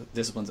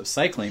disciplines of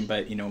cycling,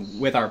 but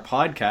with our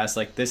podcast,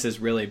 like, this is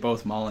really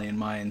both Molly and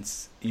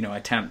mine's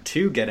attempt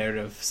to get out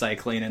of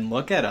cycling and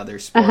look at other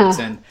sports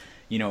and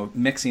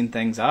mixing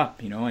things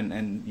up,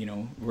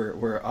 and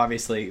we're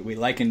obviously, we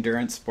like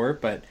endurance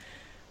sport, but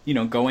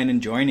going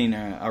and joining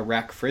a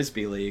rec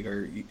frisbee league,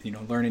 or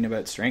learning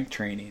about strength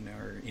training,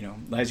 or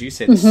as you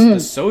say, the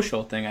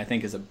social thing, I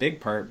think, is a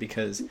big part,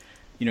 because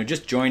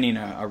just joining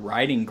a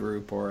riding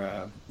group, or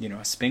a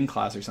spin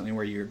class or something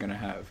where you're going to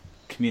have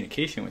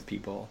communication with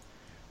people,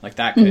 like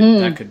that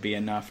could be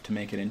enough to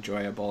make it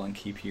enjoyable and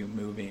keep you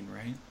moving,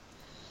 right?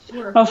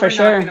 We're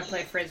sure. not going to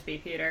play frisbee,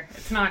 Peter.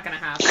 It's not going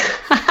to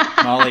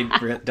happen. Molly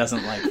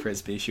doesn't like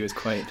frisbee. She was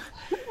quite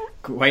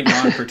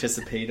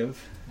non-participative.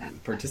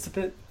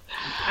 Participant?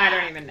 I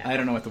don't even know. I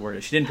don't know what the word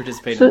is. She didn't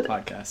participate in the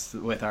podcast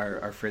with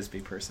our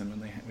frisbee person when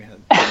we had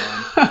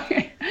on.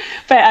 Okay.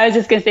 But I was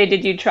just going to say,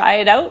 did you try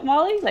it out,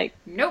 Molly? Like,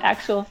 nope.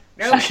 Actual?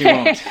 Nope. She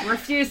won't.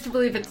 Refuse to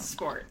believe it's a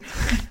sport.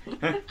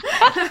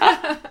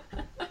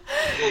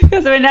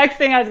 Because the next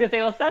thing I was going to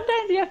say, well,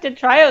 sometimes you have to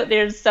try out.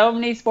 There's so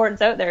many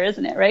sports out there,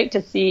 isn't it, right?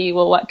 To see,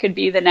 well, what could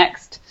be the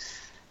next,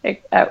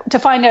 to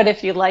find out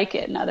if you like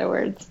it, in other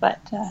words. But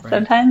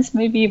sometimes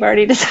maybe you've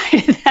already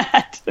decided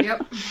that.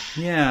 Yep.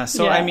 Yeah.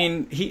 So, I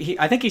mean,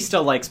 I think he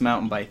still likes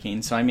mountain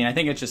biking. So, I mean, I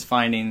think it's just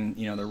finding,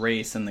 the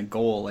race and the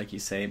goal, like you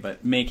say,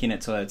 but making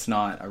it so that it's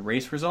not a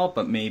race result,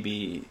 but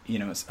maybe,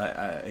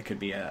 it could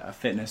be a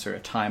fitness or a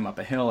time up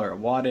a hill or a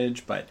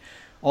wattage, but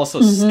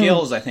also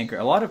skills. I think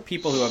a lot of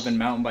people who have been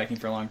mountain biking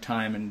for a long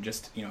time and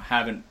just,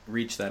 haven't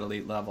reached that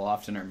elite level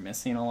often are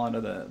missing a lot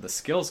of the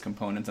skills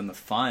components and the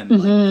fun.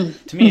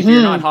 Like, to me, if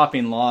you're not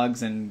hopping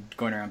logs and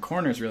going around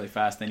corners really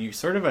fast, then you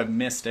sort of have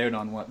missed out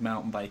on what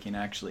mountain biking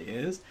actually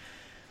is.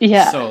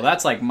 Yeah. So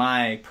that's like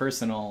my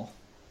personal,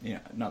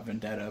 not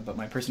vendetta, but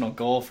my personal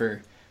goal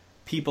for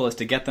people is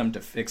to get them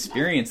to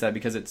experience that,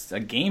 because it's a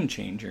game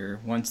changer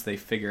once they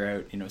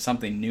figure out,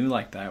 something new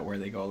like that, where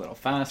they go a little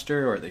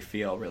faster or they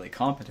feel really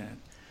competent.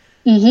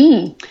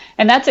 And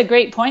that's a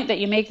great point that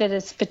you make, that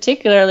is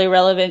particularly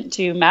relevant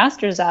to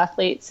masters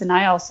athletes. And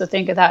I also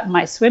think of that in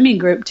my swimming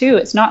group too.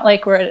 It's not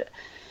like we're at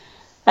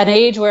an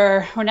age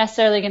where we're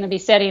necessarily going to be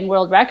setting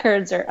world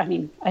records, or, I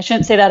mean, I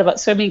shouldn't say that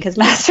about swimming, because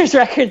masters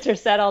records are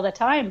set all the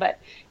time, but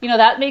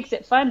that makes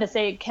it fun to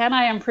say, can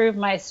I improve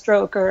my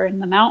stroke? Or in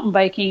the mountain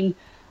biking,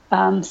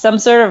 some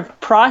sort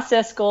of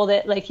process goal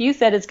that, like you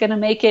said, is going to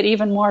make it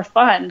even more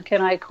fun.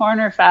 Can I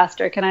corner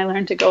faster? Can I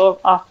learn to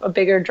go off a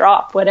bigger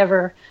drop?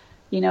 Whatever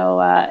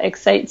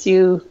excites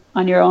you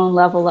on your own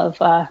level of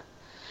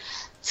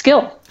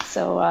skill.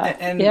 So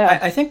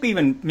I think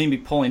even maybe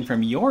pulling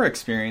from your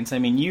experience, I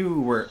mean,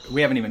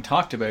 we haven't even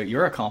talked about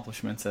your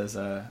accomplishments as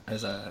a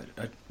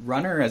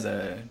runner, as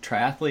a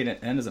triathlete,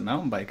 and as a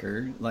mountain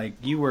biker. Like,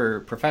 you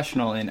were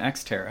professional in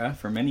Xterra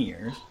for many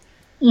years.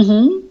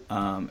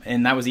 Mm-hmm.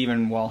 And that was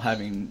even while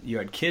you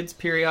had kids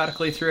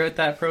periodically throughout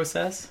that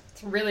process.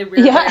 It's a really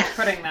weird way of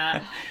putting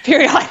that.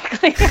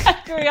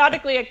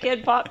 Periodically a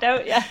kid popped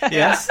out,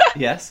 Yes.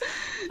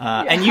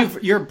 And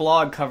your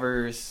blog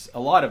covers a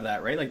lot of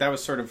that, right? Like, that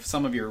was sort of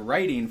some of your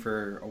writing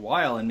for a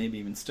while, and maybe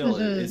even still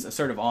is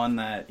sort of on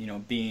that,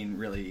 being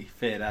really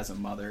fit as a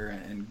mother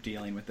and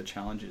dealing with the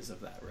challenges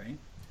of that, right?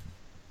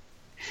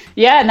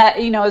 Yeah, and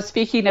that,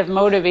 speaking of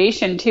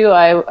motivation too,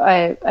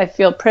 I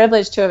feel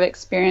privileged to have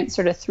experienced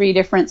sort of 3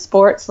 different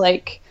sports,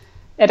 like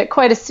at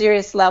quite a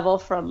serious level,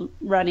 from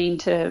running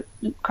to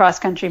cross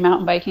country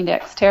mountain biking to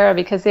Xterra,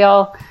 because they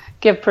all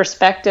give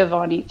perspective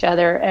on each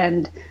other,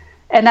 and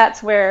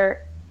that's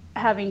where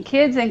having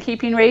kids and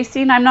keeping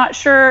racing, I'm not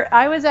sure.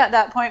 I was at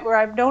that point where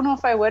I don't know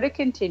if I would have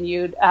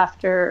continued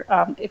after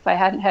if I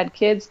hadn't had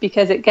kids,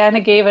 because it kind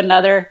of gave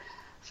another.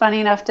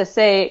 Funny enough to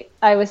say,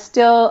 I was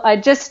just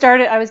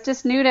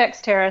new to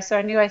Xterra, so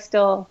I knew I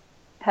still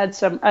had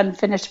some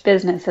unfinished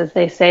business, as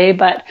they say,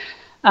 but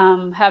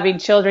having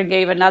children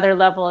gave another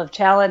level of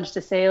challenge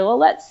to say, well,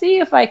 let's see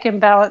if I can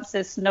balance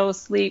this no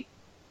sleep,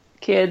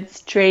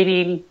 kids,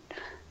 training,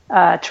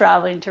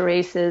 traveling to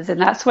races, and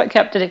that's what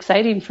kept it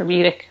exciting for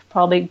me to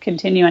probably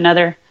continue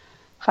another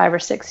 5 or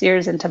 6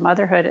 years into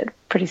motherhood at a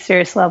pretty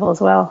serious level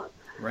as well.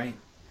 Right.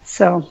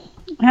 So...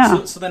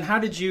 yeah. So then how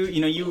did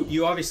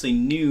you obviously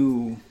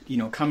knew,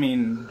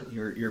 coming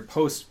your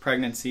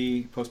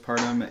post-pregnancy,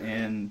 postpartum,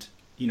 and,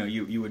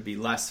 you would be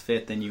less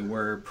fit than you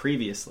were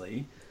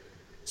previously.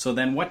 So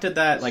then what did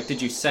that,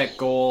 did you set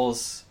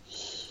goals,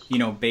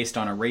 based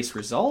on a race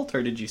result,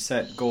 or did you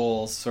set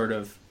goals sort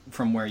of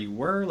from where you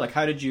were? Like,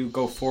 how did you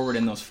go forward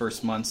in those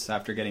first months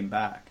after getting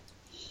back?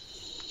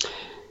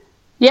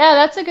 Yeah,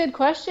 that's a good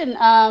question,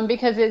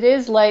 because it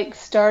is like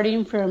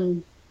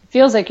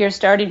feels like you're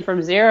starting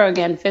from zero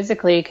again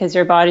physically, because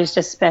your body's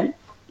just spent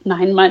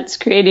 9 months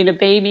creating a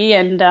baby,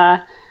 and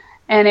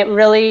it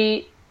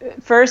really,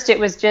 first it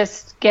was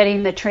just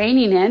getting the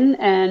training in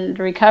and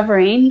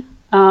recovering.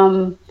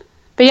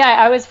 But yeah,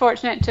 I was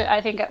fortunate to,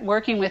 I think,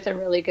 working with a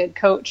really good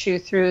coach who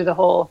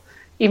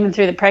even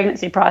through the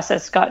pregnancy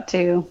process, got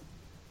to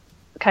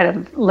kind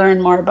of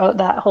learn more about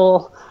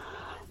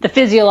the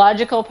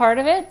physiological part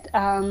of it.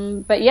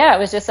 But yeah, it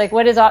was just like,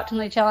 what is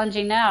optimally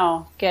challenging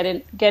now? Get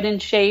in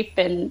shape.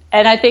 And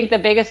I think the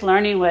biggest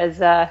learning was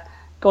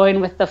going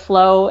with the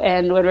flow.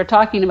 And when we're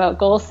talking about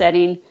goal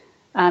setting,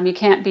 you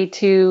can't be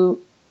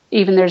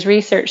even there's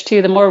research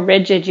too, the more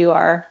rigid you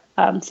are,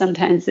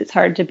 sometimes it's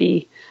hard to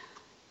be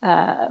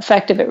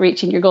effective at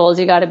reaching your goals.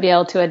 You got to be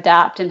able to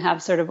adapt and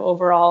have sort of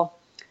overall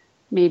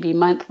maybe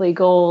monthly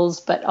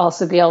goals, but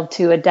also be able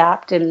to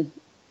adapt and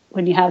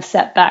when you have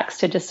setbacks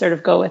to just sort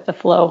of go with the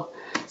flow.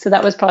 So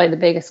that was probably the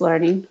biggest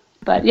learning.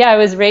 But yeah, I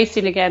was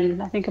racing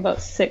again, I think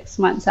about 6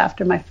 months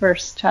after my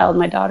first child,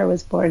 my daughter,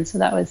 was born. So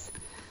that was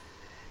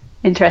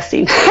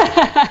interesting.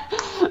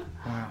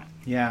 Wow.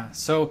 Yeah.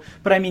 So,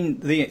 but I mean,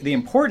 the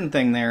important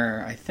thing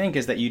there, I think,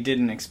 is that you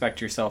didn't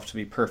expect yourself to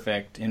be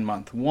perfect in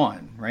month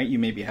 1, right? You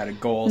maybe had a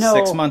goal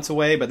 6 months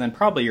away, but then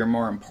probably your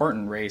more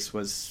important race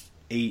was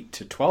 8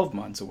 to 12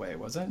 months away,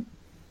 was it?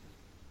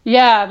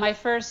 Yeah, my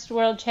first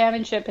world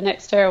championship in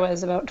Xterra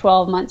was about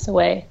 12 months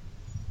away.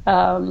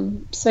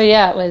 So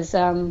yeah,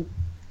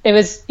 it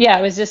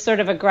was just sort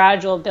of a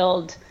gradual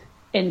build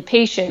in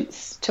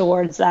patience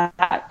towards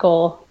that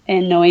goal,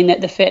 and knowing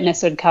that the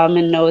fitness would come,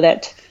 and know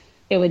that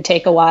it would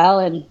take a while.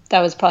 And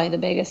that was probably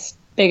the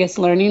biggest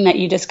learning, that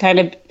you just kind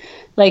of,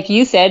 like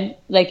you said,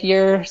 like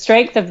your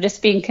strength of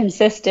just being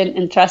consistent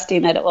and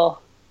trusting that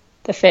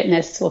the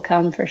fitness will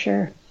come for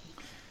sure.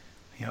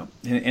 Yep.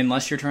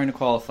 Unless you're trying to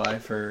qualify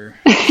for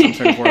some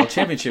sort of world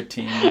championship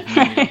team, and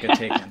then you don't get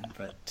taken.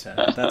 But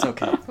that's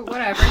okay. But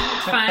whatever,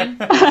 it's fine.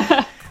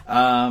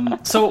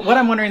 So what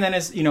I'm wondering then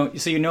is,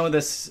 so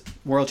this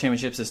world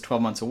championships is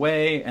 12 months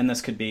away, and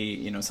this could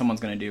be, someone's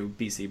going to do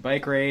BC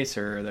bike race,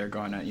 or they're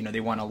going to, they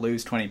want to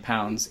lose 20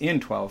 pounds in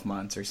 12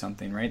 months or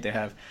something, right? They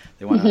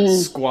want to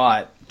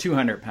squat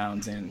 200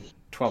 pounds in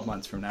 12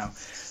 months from now.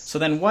 So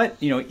then what,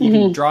 you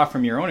can draw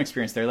from your own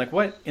experience there, like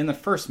what in the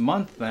first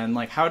month then,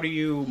 like how do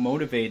you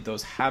motivate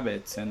those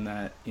habits, and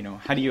that,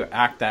 how do you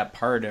act that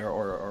part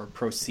or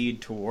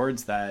proceed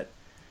towards that,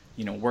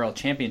 world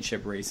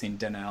championship racing,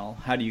 Danelle?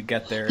 How do you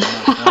get there in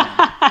month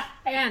 1?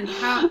 And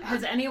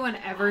has anyone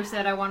ever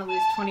said, I want to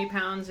lose 20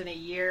 pounds in a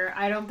year?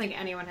 I don't think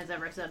anyone has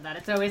ever said that.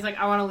 It's always like,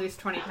 I want to lose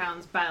 20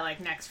 pounds by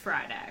next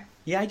Friday.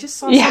 Yeah, I just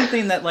saw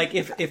something that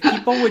if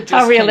people would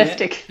just... How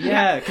realistic.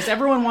 Yeah, because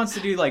everyone wants to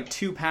do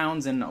 2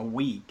 pounds in a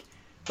week.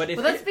 But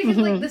that's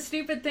because the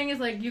stupid thing is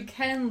you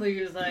can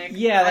lose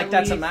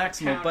that's a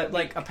maximum. But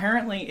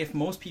apparently if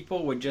most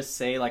people would just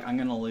say I'm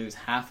going to lose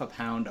half a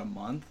pound a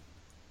month,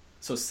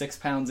 so 6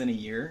 pounds in a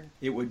year,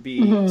 it would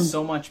be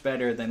so much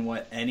better than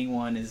what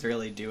anyone is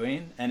really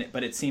doing.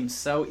 But it seems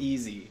so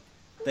easy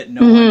that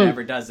no one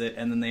ever does it,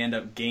 and then they end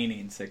up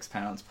gaining 6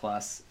 pounds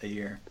plus a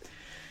year.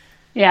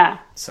 Yeah.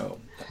 So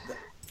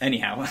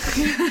anyhow,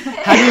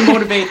 how do you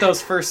motivate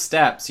those first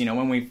steps? You know,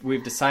 when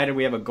we've decided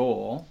we have a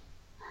goal,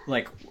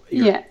 like,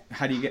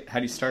 how do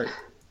you start?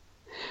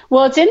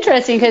 Well, it's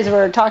interesting because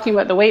we're talking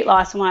about the weight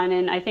loss one,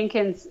 and I think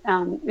in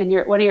one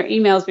of your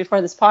emails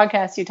before this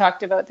podcast, you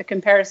talked about the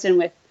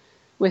comparison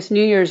with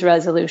New Year's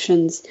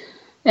resolutions,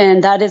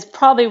 and that is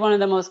probably one of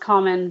the most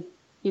common,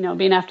 you know,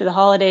 being after the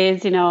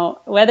holidays, you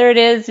know, whether it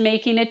is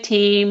making a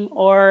team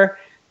or,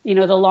 you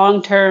know, the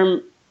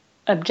long-term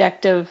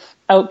objective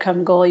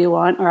outcome goal you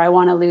want, or I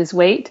want to lose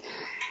weight,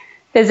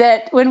 is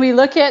that when we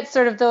look at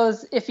sort of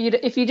those, if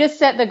you just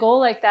set the goal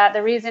like that,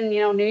 the reason, you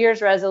know, New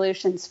Year's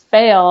resolutions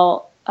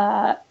fail,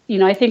 you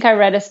know, I think I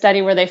read a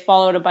study where they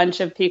followed a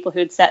bunch of people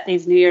who'd set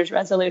these New Year's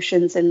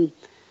resolutions, and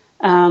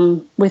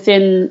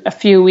within a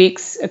few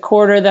weeks, a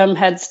quarter of them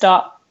had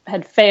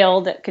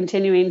failed at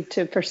continuing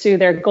to pursue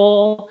their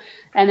goal.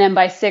 And then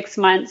by 6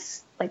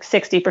 months, like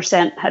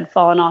 60% had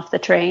fallen off the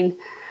train.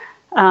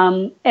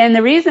 And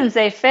the reasons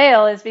they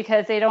fail is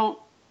because they don't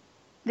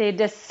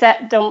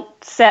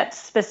set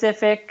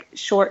specific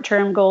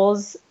short-term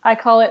goals. I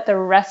call it the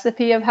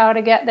recipe of how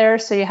to get there.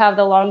 So you have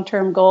the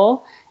long-term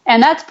goal,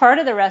 and that's part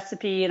of the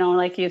recipe, you know,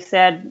 like you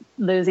said,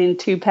 losing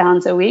 2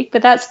 pounds a week,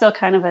 but that's still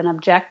kind of an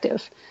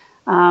objective.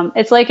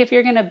 It's like if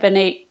you're going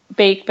to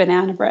bake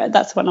banana bread.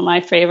 That's one of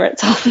my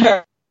favorites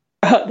out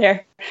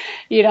there.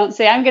 You don't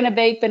say, I'm going to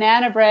bake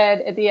banana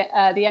bread at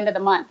the end of the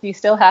month. You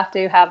still have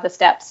to have the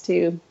steps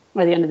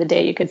or the end of the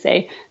day, you could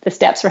say, the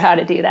steps for how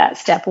to do that.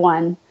 Step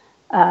 1,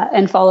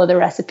 and follow the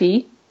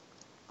recipe.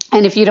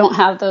 And if you don't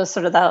have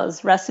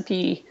those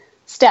recipe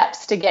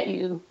steps to get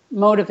you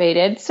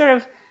motivated, sort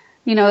of,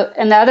 you know,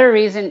 and the other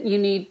reason you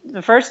need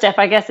the first step,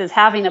 I guess, is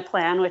having a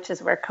plan, which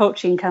is where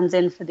coaching comes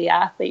in for the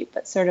athlete.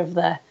 But sort of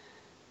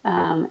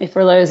if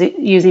we're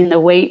using the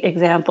weight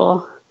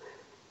example,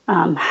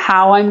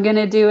 how I'm going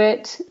to do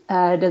it,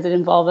 does it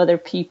involve other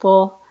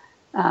people?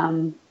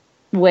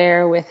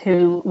 Where, with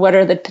whom, what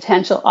are the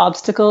potential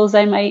obstacles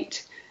I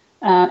might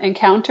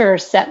encounter, or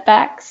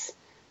setbacks,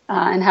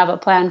 and have a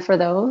plan for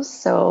those.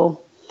 So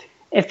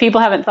if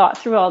people haven't thought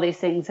through all these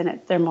things, then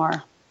they're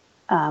not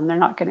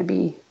going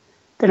to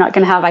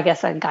have, I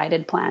guess, a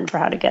guided plan for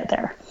how to get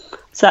there.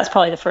 So that's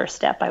probably the first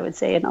step, I would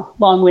say, in a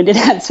long-winded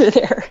answer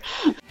there.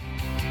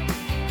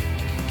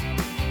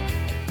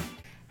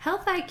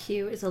 Health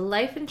IQ is a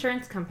life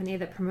insurance company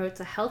that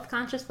promotes a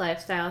health-conscious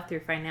lifestyle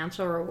through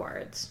financial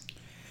rewards.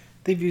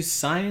 They've used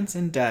science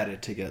and data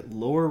to get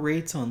lower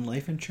rates on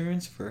life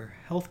insurance for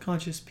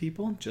health-conscious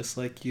people just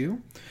like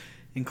you,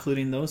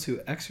 including those who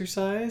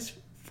exercise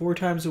 4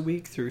 times a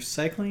week through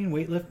cycling,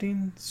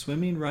 weightlifting,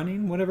 swimming,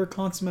 running, whatever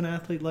consummate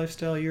athlete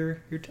lifestyle you're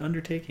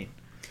undertaking.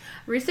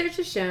 Research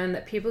has shown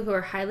that people who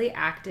are highly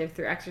active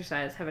through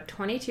exercise have a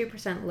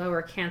 22%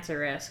 lower cancer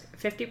risk,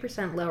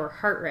 50% lower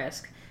heart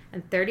risk,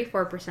 and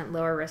 34%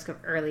 lower risk of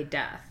early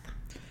death.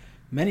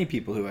 Many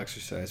people who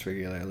exercise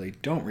regularly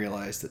don't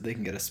realize that they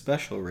can get a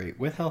special rate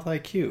with Health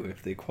IQ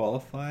if they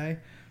qualify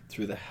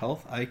through the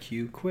Health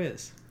IQ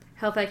quiz.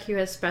 Health IQ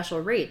has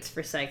special rates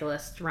for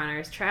cyclists,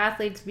 runners,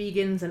 triathletes,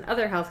 vegans, and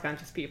other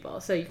health-conscious people,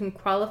 so you can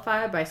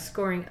qualify by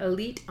scoring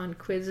elite on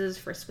quizzes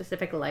for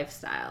specific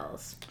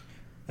lifestyles.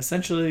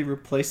 Essentially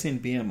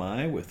replacing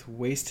BMI with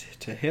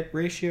waist-to-hip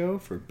ratio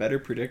for better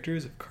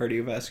predictors of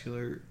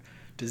cardiovascular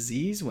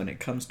disease when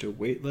it comes to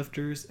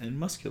weightlifters and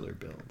muscular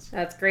builds.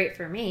 That's great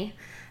for me.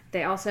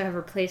 They also have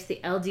replaced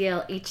the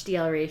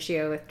LDL-HDL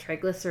ratio with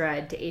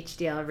triglyceride to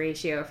HDL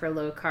ratio for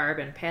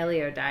low-carb and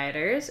paleo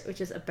dieters,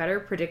 which is a better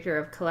predictor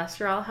of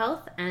cholesterol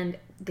health, and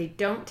they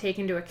don't take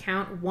into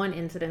account one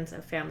incidence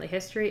of family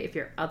history if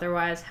you're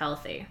otherwise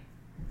healthy.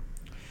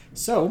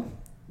 So,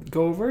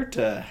 go over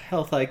to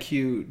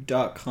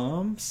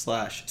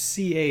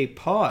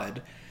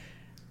healthiq.com/CAPod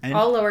and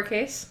all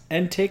lowercase.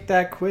 And take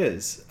that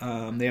quiz.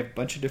 They have a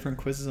bunch of different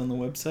quizzes on the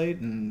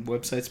website, and the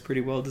website's pretty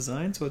well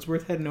designed, so it's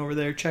worth heading over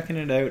there, checking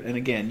it out, and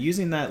again,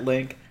 using that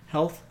link,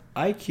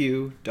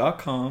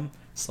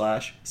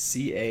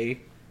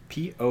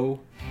 healthiq.com/CAPOD.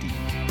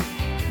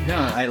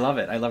 Yeah, I love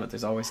it.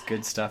 There's always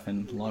good stuff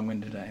in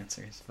long-winded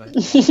answers.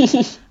 But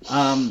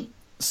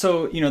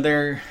so, you know,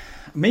 there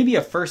maybe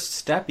a first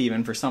step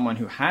even for someone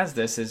who has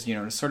this is, you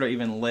know, to sort of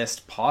even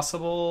list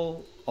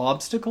possible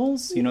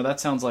obstacles. You know, that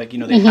sounds like, you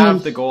know, they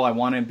have the goal, I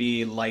want to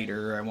be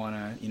lighter, I want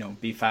to, you know,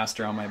 be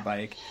faster on my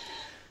bike,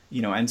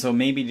 you know, and so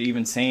maybe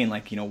even saying,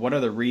 like, you know, what are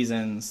the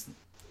reasons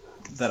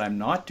that I'm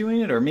not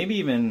doing it, or maybe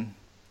even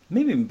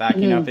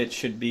backing up, it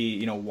should be,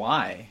 you know,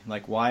 why,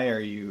 like, why are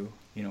you,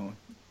 you know,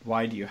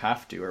 why do you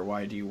have to, or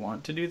why do you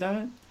want to do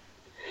that?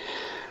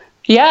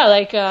 Yeah,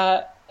 like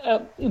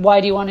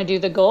why do you want to do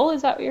the goal?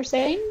 Is that what you're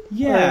saying?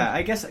 Yeah, or...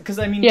 I guess, because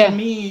I mean, to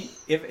me,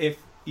 if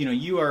you know,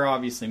 you are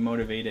obviously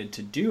motivated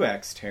to do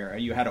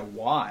Xterra, you had a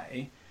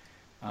why.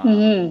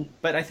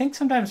 But I think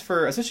sometimes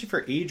especially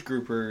for age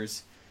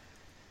groupers,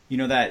 you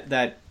know,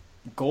 that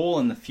goal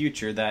in the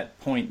future, that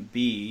point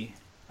B,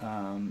 you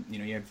know,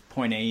 you have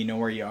point A, you know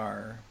where you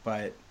are,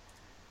 but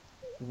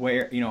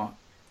where, you know,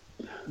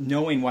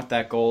 knowing what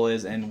that goal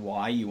is and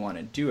why you want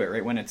to do it,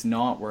 right? When it's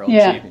not world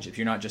Yeah. championships,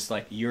 you're not just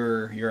like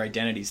your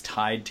identity's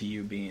tied to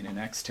you being an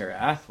Xterra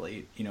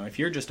athlete. You know, if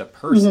you're just a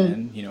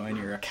person, you know, and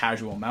you're a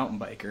casual mountain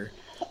biker,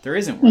 there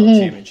isn't world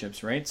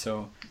championships, right?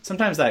 So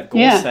sometimes that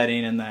goal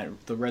setting and that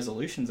the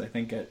resolutions, I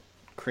think, get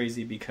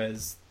crazy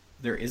because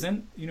there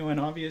isn't, you know, an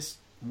obvious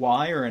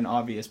why or an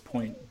obvious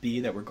point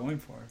B that we're going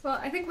for. Well,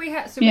 I think we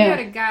had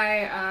a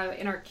guy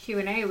in our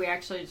Q&A we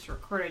actually just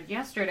recorded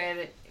yesterday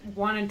that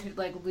wanted to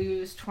like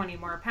lose 20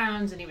 more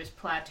pounds, and he was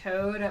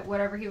plateaued at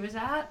whatever he was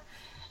at.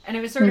 And it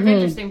was sort of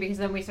interesting because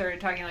then we started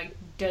talking like,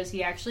 does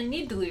he actually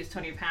need to lose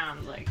 20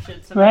 pounds? Like,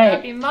 should some of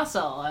that be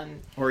muscle?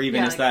 And or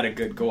even is that a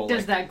good goal?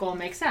 Does that goal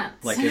make sense?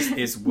 Like,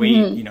 is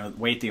weight, you know,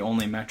 weight the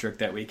only metric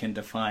that we can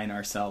define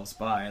ourselves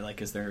by?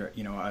 Like, is there,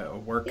 you know, a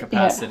work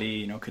capacity?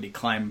 You know, could he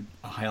climb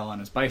a hill on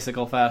his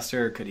bicycle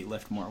faster? Could he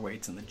lift more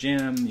weights in the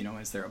gym? You know,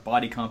 is there a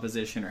body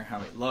composition or how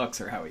he looks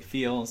or how he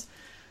feels?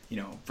 You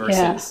know,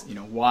 versus, you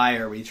know, why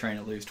are we trying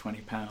to lose 20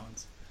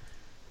 pounds?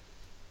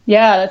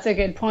 Yeah, that's a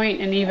good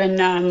point. And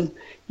even,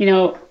 you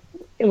know,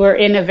 we're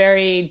in a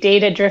very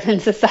data-driven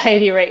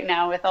society right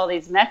now with all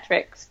these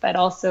metrics, but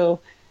also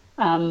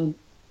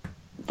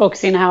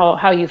focusing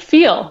how you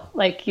feel.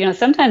 Like, you know,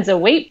 sometimes the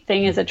weight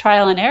thing is a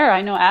trial and error.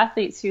 I know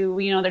athletes who,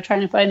 you know, they're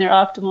trying to find their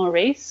optimal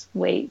race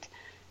weight.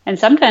 And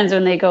sometimes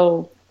when they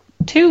go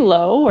too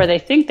low, or they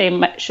think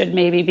they should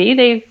maybe be,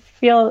 they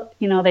feel,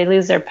 you know, they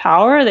lose their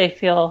power. They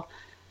feel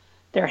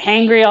they're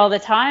hangry all the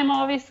time,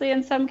 obviously,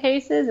 in some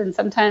cases. And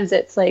sometimes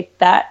it's like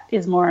that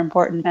is more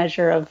important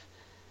measure of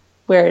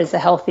where is a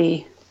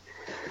healthy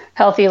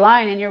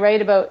line. And you're right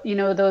about, you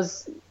know,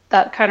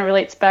 that kind of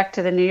relates back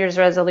to the New Year's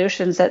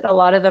resolutions, that a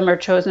lot of them are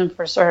chosen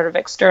for sort of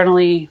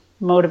externally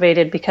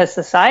motivated because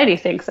society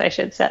thinks I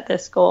should set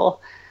this goal.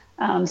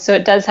 So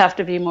it does have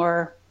to be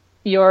more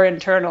your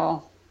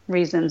internal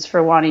reasons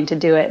for wanting to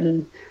do it.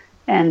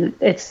 And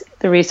it's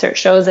the research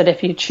shows that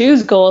if you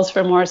choose goals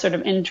for more sort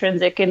of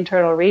intrinsic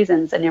internal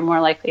reasons, then you're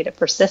more likely to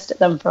persist at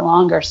them for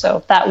longer.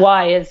 So that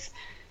why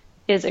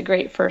is a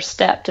great first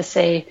step to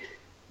say,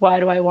 why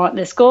do I want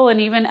this goal?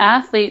 And even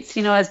athletes,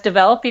 you know, as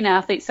developing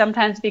athletes,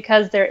 sometimes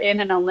because they're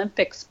in an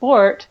Olympic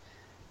sport,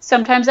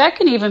 sometimes that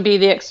can even be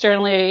the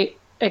externally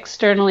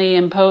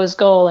imposed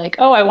goal, like,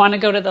 oh, I want to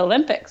go to the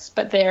Olympics,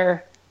 but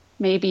they're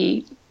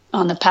maybe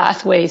on the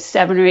pathway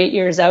 7 or 8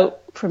 years out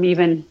from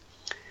even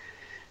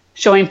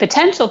showing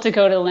potential to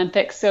go to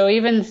Olympics. So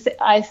even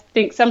I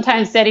think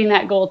sometimes setting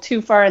that goal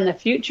too far in the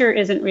future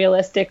isn't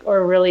realistic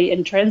or really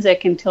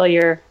intrinsic until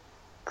you're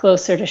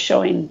closer to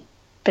showing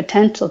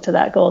potential to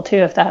that goal too,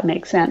 if that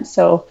makes sense.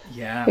 So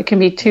it can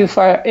be too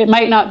far. It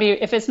might not be,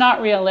 if it's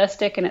not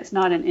realistic and it's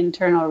not an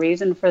internal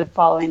reason for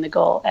following the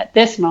goal at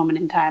this moment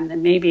in time,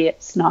 then maybe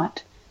it's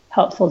not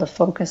helpful to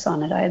focus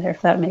on it either,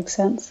 if that makes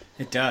sense.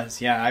 It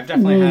does, yeah. I've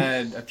definitely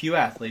had a few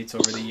athletes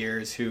over the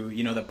years who,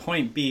 you know, the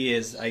point B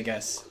is, I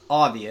guess,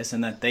 obvious,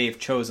 and that they've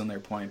chosen their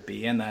point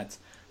B, and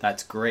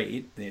that's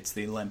great. It's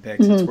the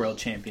Olympics, it's World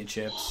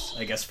Championships.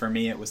 I guess for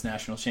me it was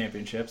National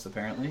Championships,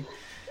 apparently.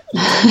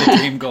 The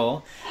dream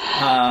goal.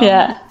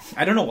 I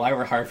don't know why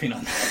we're harping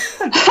on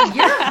that.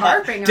 You're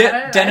harping on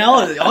it.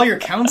 Danelle, all your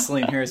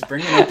counseling here is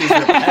bringing up these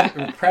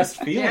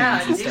repressed feelings.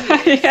 Yeah, and stuff.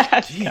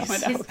 Jeez.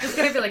 He's just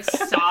going to be like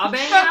sobbing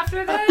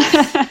after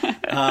this.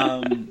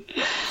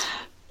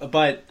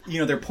 But, you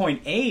know, their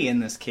point A in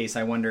this case,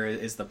 I wonder,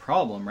 is the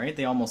problem, right?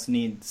 They almost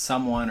need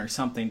someone or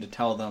something to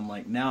tell them,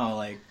 like, no,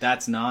 like,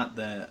 that's not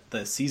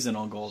the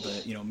seasonal goal.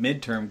 The, you know,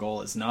 midterm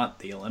goal is not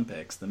the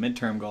Olympics. The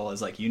midterm goal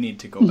is, like, you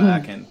need to go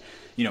back and,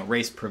 you know,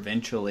 race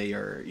provincially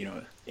or, you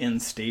know,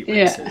 in-state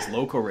races,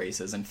 local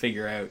races, and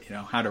figure out, you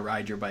know, how to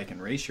ride your bike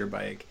and race your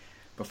bike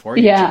before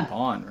you jump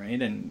on, right?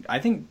 And I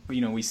think,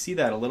 you know, we see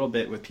that a little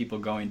bit with people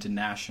going to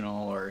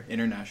national or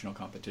international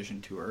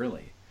competition too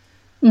early.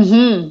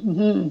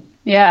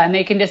 Yeah, and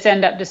they can just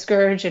end up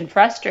discouraged and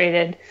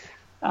frustrated.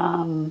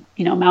 You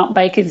know, mountain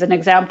biking is an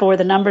example where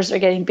the numbers are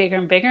getting bigger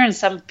and bigger, and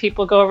some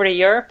people go over to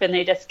Europe and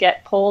they just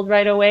get pulled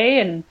right away,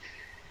 and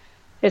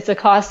it's a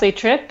costly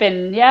trip.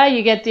 And yeah,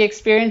 you get the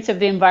experience of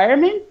the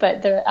environment,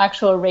 but the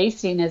actual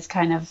racing is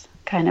kind of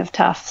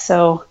tough.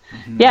 So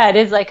yeah, it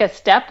is like a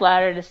step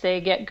ladder to say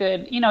get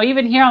good. You know,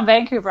 even here on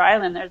Vancouver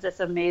Island, there's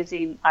this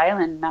amazing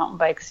island mountain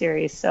bike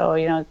series. So,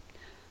 you know,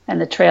 and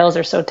the trails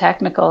are so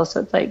technical. So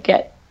it's like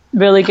get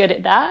really good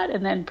at that,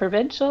 and then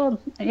provincial.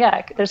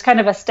 Yeah, there's kind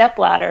of a step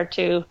ladder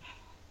to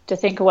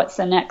think of what's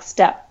the next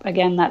step.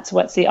 Again, that's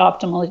what's the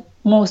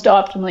most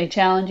optimally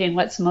challenging.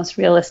 What's the most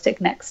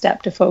realistic next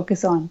step to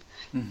focus on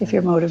if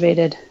you're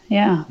motivated.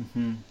 Yeah.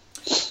 Do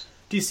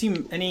you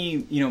see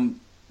any, you know,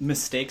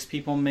 mistakes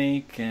people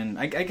make? And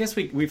I guess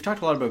we've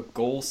talked a lot about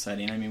goal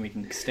setting. I mean, we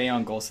can stay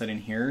on goal setting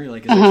here.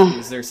 Like,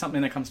 is there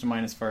something that comes to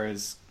mind as far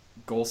as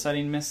goal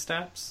setting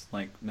missteps,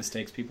 like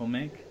mistakes people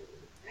make?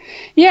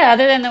 Yeah,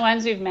 other than the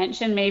ones we've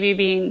mentioned, maybe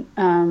being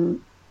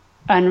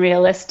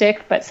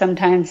unrealistic, but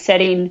sometimes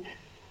setting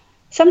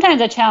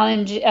sometimes a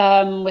challenge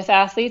with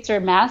athletes or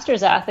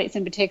masters athletes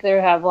in particular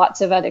who have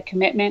lots of other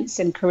commitments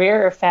and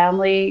career or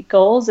family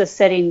goals is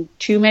setting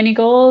too many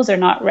goals or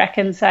not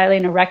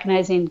reconciling or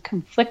recognizing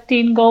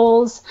conflicting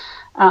goals.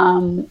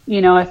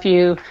 If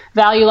you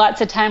value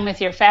lots of time with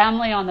your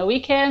family on the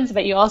weekends,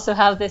 but you also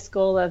have this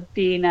goal of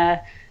being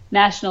a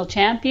national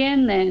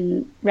champion,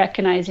 then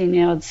recognizing,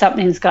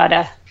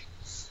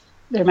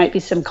 there might be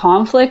some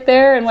conflict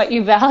there in what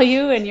you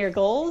value and your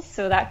goals.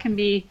 So that can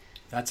be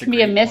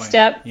a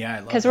misstep. Point. Yeah, I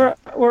love because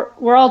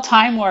we're all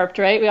time warped,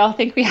 right? We all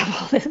think we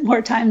have all this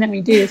more time than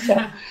we do.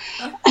 So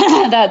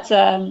that's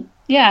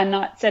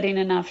not setting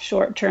enough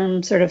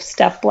short-term sort of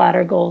step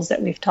ladder goals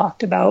that we've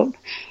talked about.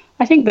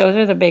 I think those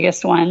are the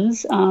biggest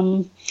ones.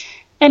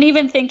 And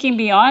even thinking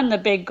beyond the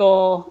big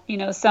goal,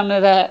 some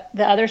of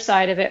the other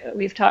side of it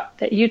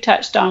that you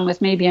touched on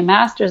with maybe a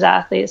master's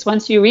athlete is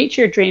once you reach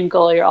your dream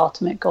goal, your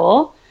ultimate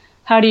goal,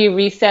 how do you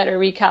reset or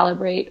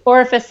recalibrate?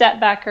 Or if a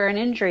setback or an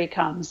injury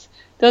comes,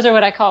 those are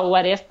what I call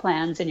what if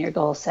plans in your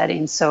goal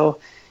setting. So,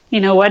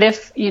 what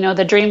if,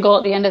 the dream goal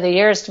at the end of the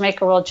year is to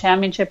make a world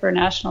championship or a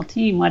national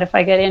team? What if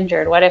I get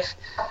injured? What if,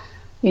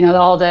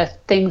 all the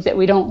things that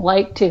we don't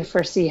like to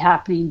foresee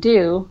happening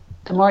do?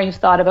 The more you've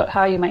thought about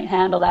how you might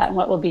handle that and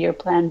what will be your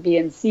plan B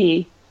and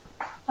C,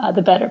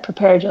 the better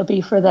prepared you'll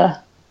be for the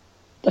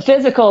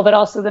physical, but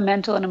also the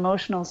mental and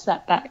emotional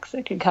setbacks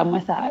that can come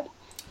with that.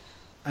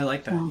 I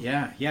like that.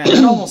 Yeah. And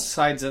it almost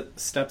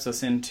steps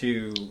us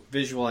into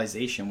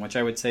visualization, which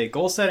I would say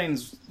goal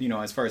settings,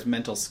 as far as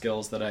mental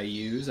skills that I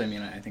use, I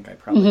mean, I think I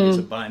probably use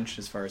a bunch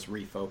as far as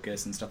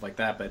refocus and stuff like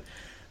that. But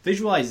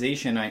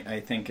visualization, I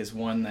think, is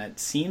one that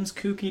seems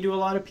kooky to a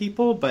lot of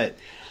people, but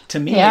to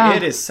me,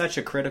 it is such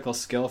a critical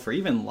skill for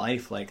even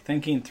life, like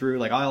thinking through,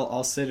 like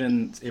I'll sit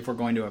in, if we're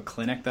going to a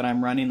clinic that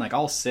I'm running, like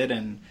I'll sit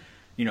and,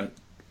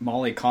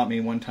 Molly caught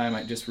me one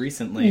time just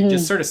recently,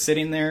 just sort of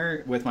sitting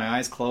there with my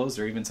eyes closed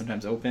or even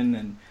sometimes open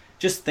and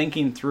just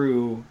thinking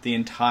through the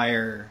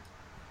entire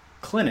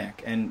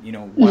clinic and,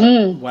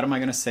 what am I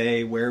going to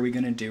say? Where are we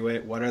going to do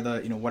it? What are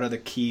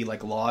the key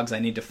like logs I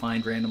need to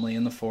find randomly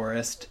in the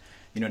forest,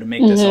 to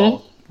make this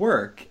all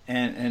work?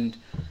 And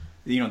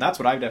that's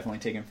what I've definitely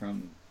taken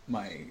from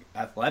my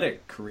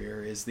athletic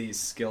career is these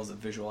skills of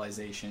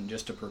visualization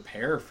just to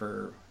prepare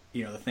for,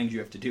 the things you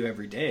have to do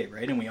every day.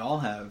 Right. And we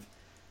all have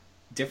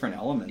different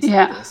elements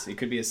like this. It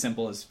could be as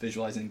simple as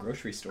visualizing a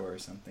grocery store or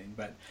something.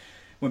 But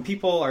when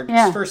people are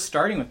first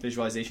starting with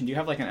visualization, do you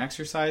have like an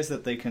exercise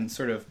that they can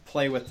sort of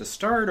play with to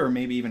start or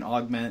maybe even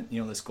augment,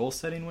 this goal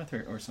setting with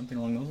or something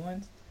along those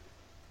lines?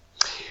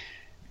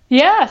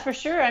 Yeah, for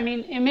sure. I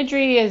mean,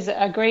 imagery is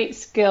a great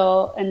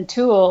skill and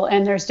tool,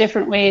 and there's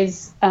different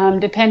ways,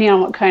 depending on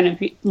what kind of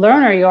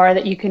learner you are,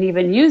 that you can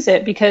even use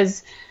it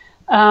because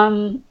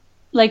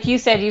like you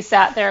said, you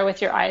sat there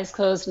with your eyes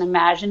closed and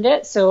imagined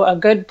it. So a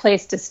good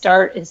place to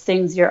start is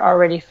things you're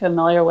already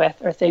familiar with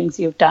or things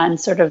you've done,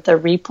 sort of the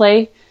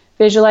replay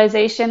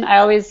visualization.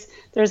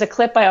 There's a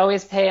clip I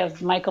always play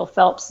of Michael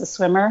Phelps, the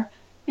swimmer,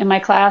 in my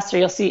class, or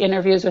you'll see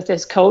interviews with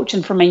his coach.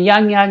 And from a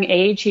young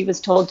age, he was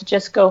told to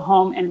just go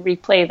home and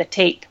replay the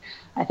tape,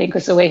 I think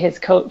was the way his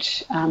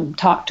coach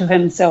talked to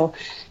him. So,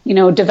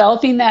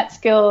 developing that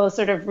skill,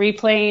 sort of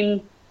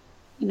replaying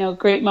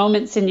great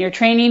moments in your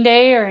training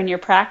day or in your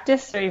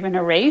practice or even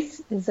a race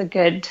is a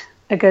good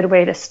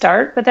way to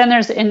start. But then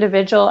there's the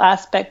individual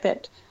aspect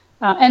that,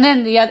 and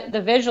then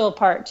the visual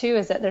part too,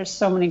 is that there's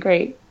so many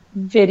great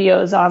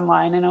videos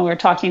online. I know we were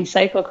talking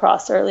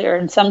cyclocross earlier,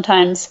 and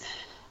sometimes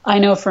I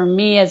know for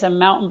me as a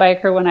mountain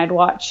biker, when I'd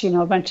watch,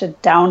 a bunch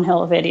of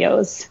downhill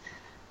videos,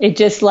 it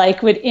just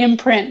would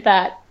imprint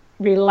that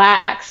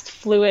relaxed,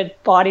 fluid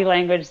body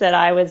language that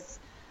I was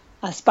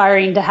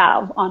aspiring to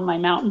have on my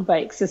mountain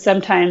bike. So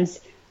sometimes,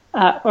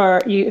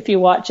 if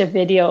you watch a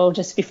video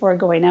just before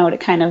going out,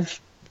 it kind of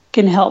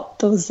can help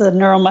those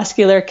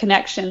neuromuscular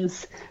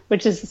connections,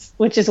 which is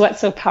what's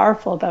so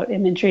powerful about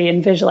imagery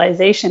and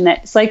visualization.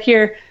 That it's like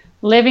you're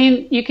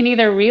living. You can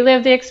either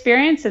relive the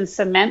experience and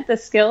cement the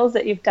skills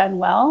that you've done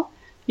well.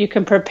 You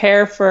can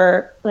prepare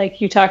for, like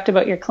you talked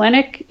about your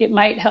clinic. It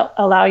might help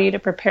allow you to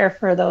prepare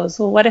for those.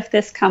 Well, what if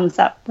this comes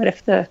up? What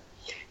if the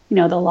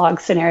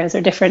log scenarios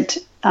are different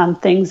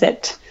things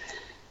that,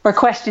 or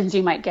questions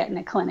you might get in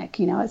a clinic,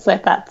 it's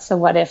like that's the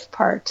what if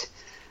part.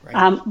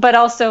 Right. But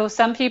also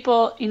some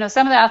people,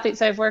 some of the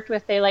athletes I've worked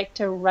with, they like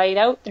to write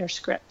out their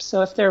scripts.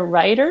 So if they're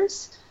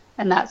writers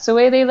and that's the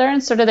way they learn,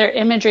 sort of their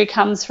imagery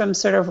comes from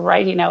sort of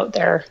writing out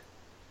their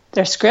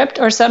script.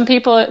 Or some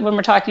people, when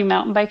we're talking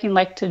mountain biking,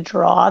 like to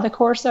draw the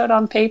course out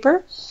on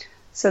paper.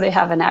 So they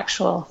have an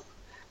actual,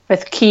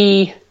 with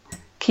key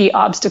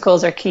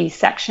obstacles or key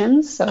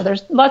sections. So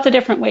there's lots of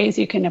different ways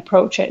you can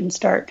approach it and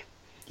start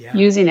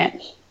using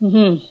it.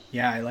 Mm-hmm.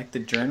 Yeah, I like the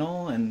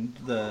journal and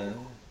the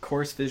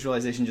course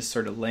visualization, just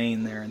sort of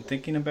laying there and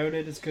thinking about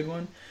it is a good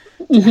one.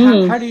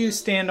 Mm-hmm. How do you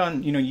stand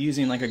on,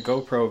 using like a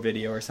GoPro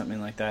video or something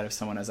like that if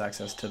someone has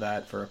access to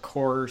that for a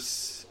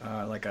course,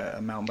 like a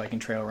mountain biking,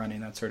 trail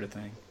running, that sort of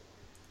thing?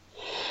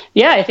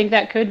 Yeah, I think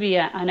that could be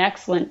an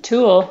excellent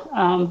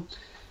tool.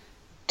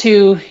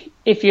 to,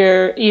 if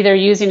you're either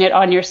using it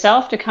on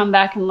yourself to come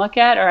back and look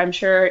at, or I'm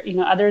sure,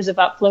 others have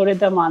uploaded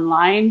them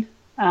online.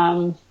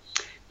 And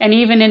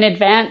even in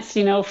advance,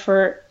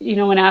 for,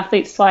 when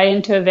athletes fly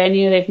into a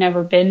venue they've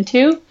never been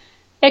to,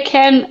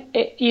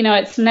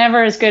 it's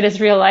never as good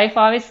as real life,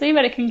 obviously,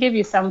 but it can give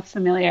you some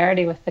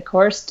familiarity with the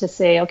course to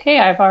say, okay,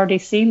 I've already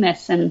seen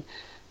this. And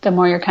the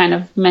more you're kind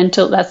of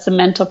that's the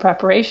mental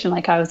preparation,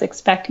 like I was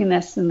expecting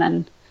this. And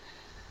then,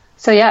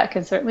 so yeah, it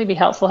can certainly be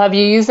helpful. Have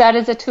you used that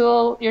as a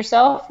tool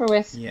yourself or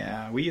with?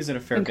 Yeah, we use it a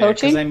fair bit.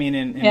 Coaching? Because I mean,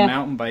 in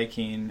mountain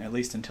biking, at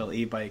least until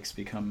e-bikes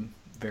become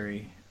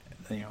very,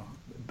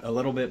 a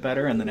little bit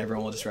better, and then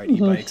everyone will just ride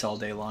e-bikes all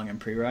day long and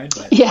pre-ride.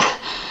 But yeah.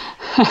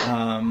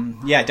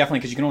 Yeah, definitely,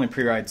 because you can only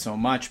pre-ride so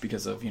much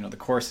because of, the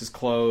course is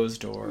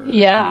closed, or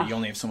you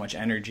only have so much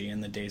energy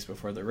in the days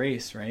before the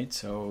race, right?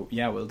 So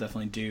yeah, we'll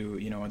definitely do,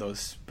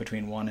 those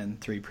between 1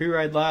 and 3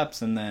 pre-ride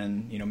laps, and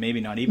then,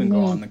 maybe not even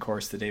go on the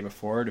course the day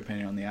before,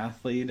 depending on the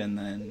athlete, and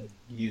then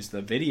use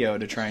the video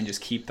to try and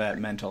just keep that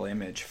mental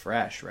image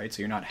fresh, right?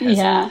 So you're not hesitant.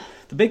 Yeah.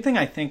 The big thing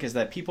I think is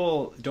that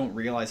people don't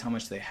realize how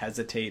much they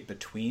hesitate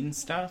between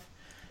stuff.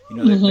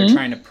 They're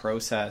trying to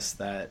process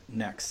that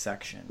next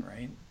section,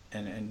 right?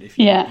 And if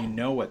you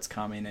know what's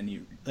coming, and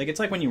you it's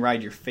like when you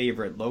ride your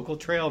favorite local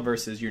trail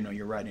versus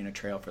you're riding a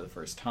trail for the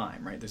first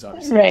time, right? There's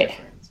obviously a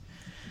difference.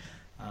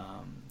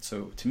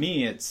 So to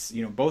me, it's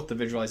both the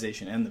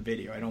visualization and the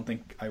video. I don't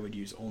think I would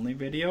use only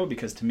video,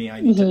 because to me, I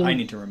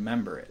need to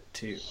remember it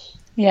too.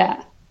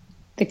 Yeah,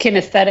 the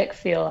kinesthetic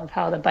feel of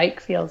how the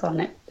bike feels on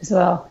it as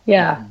well.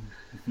 Yeah,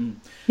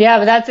 yeah,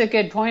 but that's a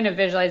good point of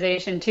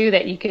visualization too.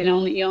 That you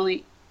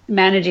only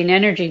managing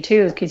energy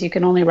too, because you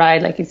can only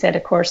ride, like you said, a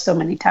course so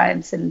many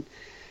times, and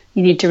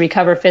you need to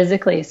recover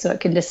physically, so it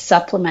can just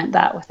supplement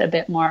that with a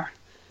bit more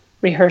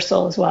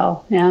rehearsal as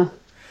well. Yeah.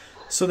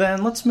 So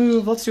then let's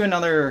do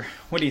another.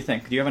 What do you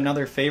think? Do you have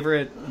another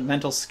favorite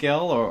mental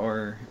skill,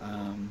 or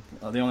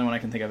the only one I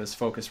can think of is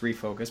focus,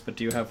 refocus, but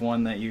do you have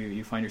one that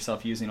you find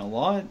yourself using a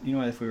lot?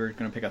 If we were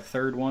going to pick a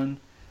third one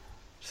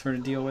to sort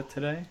of deal with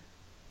today?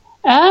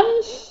 I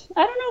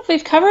don't know if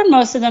we've covered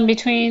most of them,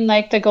 between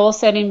like the goal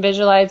setting,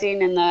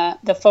 visualizing, and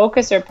the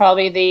focus are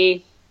probably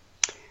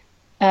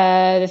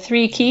the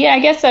 3 key. I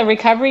guess a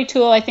recovery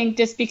tool, I think,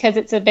 just because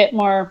it's a bit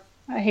more,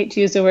 I hate to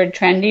use the word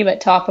trendy,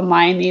 but top of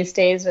mind these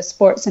days with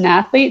sports and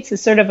athletes,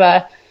 is sort of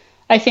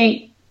I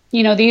think,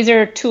 these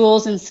are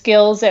tools and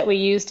skills that we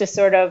use to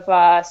sort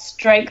of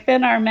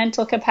strengthen our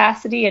mental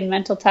capacity and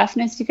mental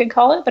toughness, you could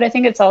call it. But I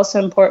think it's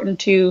also important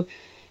to,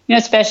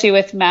 especially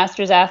with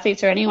masters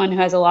athletes or anyone who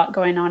has a lot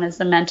going on, is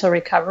the mental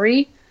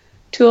recovery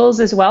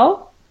tools as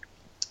well.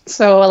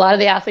 So a lot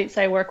of the athletes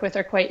I work with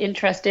are quite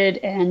interested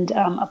and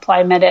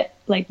apply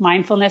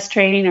mindfulness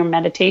training or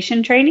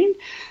meditation training.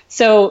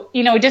 So,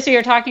 just so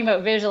you're talking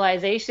about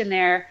visualization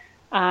there,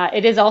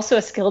 it is also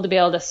a skill to be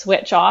able to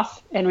switch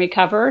off and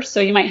recover. So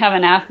you might have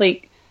an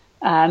athlete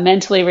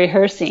mentally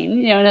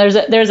rehearsing,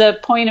 there's a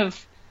point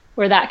of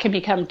where that can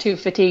become too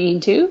fatiguing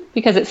too,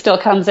 because it still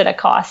comes at a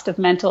cost of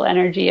mental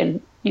energy,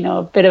 and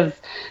a bit of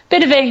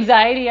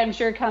anxiety, I'm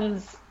sure,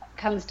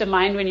 comes to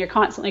mind when you're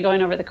constantly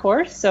going over the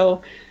course.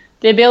 So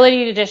the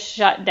ability to just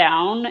shut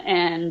down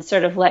and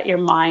sort of let your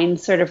mind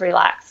sort of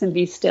relax and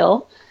be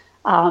still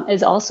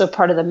is also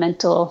part of the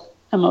mental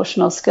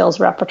emotional skills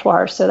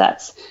repertoire. So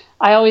that's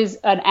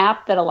an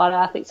app that a lot of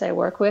athletes I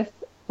work with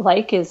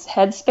is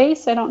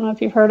Headspace. I don't know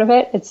if you've heard of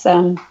it. It's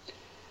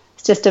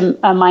just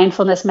a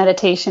mindfulness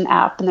meditation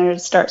app, and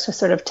it starts with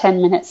sort of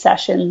 10-minute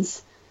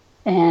sessions,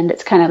 and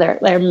it's kind of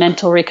their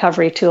mental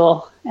recovery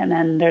tool. And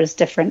then there's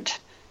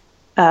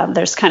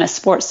there's kind of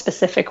sports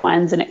specific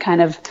ones, and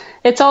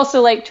it's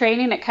also like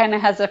training. It kind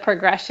of has a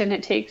progression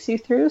it takes you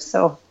through.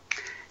 So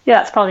yeah,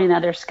 that's probably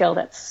another skill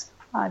that's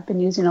I've been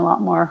using a lot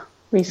more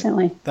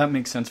recently. That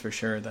makes sense for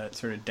sure. That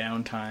sort of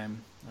downtime,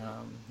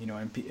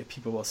 and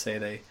people will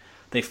say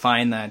they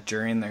find that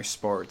during their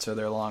sports or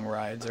their long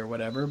rides or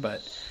whatever,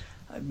 but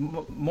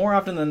more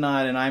often than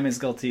not, and I'm as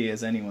guilty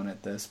as anyone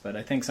at this, but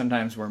I think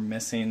sometimes we're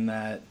missing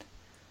that,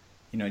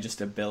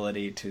 just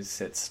ability to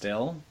sit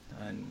still.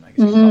 And I guess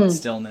you can call it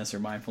stillness or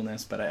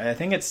mindfulness, but I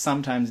think it's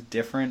sometimes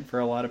different for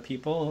a lot of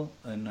people.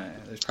 And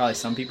there's probably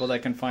some people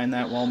that can find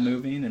that while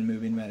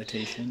moving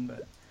meditation,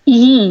 but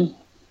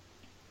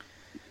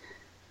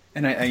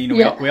and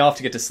we all have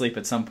to get to sleep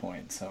at some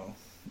point. So,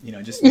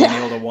 just being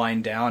able to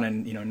wind down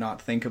and,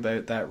 not think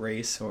about that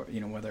race or,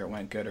 whether it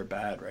went good or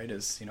bad, right,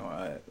 is,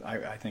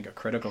 I think a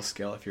critical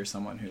skill if you're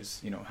someone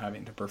who's,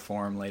 having to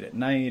perform late at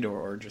night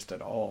or just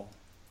at all.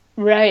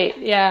 Right,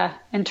 yeah.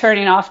 And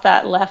turning off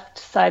that left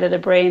side of the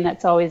brain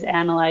that's always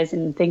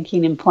analyzing,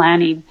 thinking, and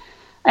planning.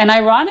 And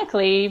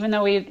ironically, even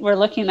though we're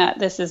looking at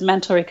this as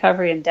mental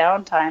recovery and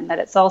downtime, that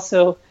it's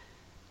also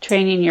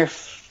training your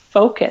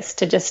focus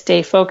to just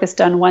stay focused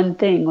on one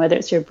thing, whether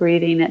it's your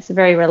breathing. It's a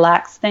very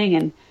relaxed thing.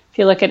 And if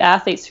you look at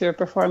athletes who are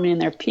performing in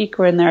their peak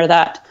or in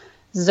that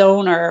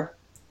zone or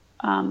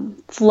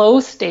flow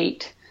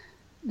state,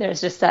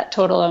 there's just that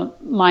total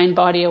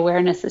mind-body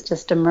awareness that's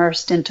just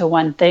immersed into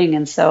one thing.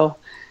 And so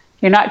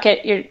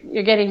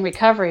you're getting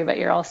recovery, but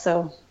you're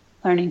also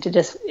learning to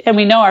just, and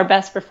we know our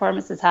best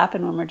performances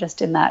happen when we're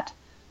just in that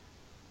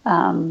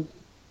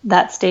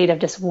that state of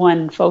just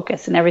one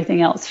focus, and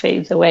everything else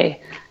fades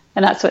away.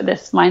 And that's what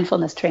this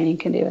mindfulness training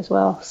can do as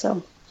well.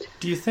 So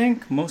do you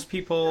think most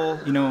people,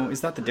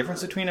 is that the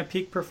difference between a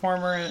peak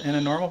performer and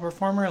a normal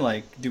performer?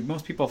 Like, do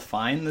most people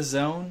find the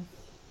zone?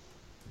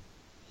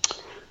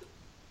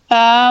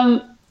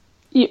 The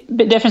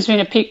difference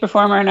between a peak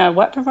performer and a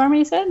what performer,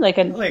 you said? Like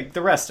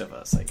the rest of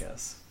us, I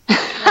guess.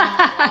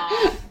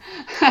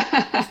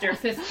 Mr.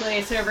 Fifth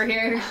place over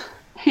here.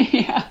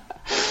 Yeah.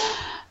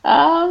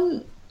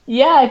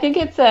 Yeah, I think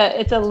it's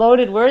a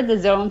loaded word, the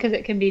zone, because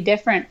it can be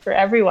different for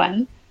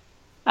everyone.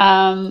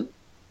 But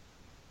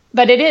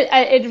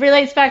it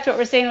relates back to what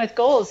we're saying with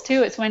goals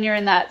too. It's when you're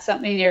in that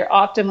something you're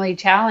optimally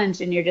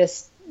challenged and you're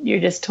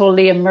just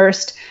totally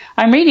immersed.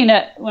 I'm reading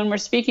it when we're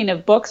speaking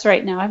of books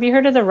right now. Have you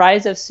heard of The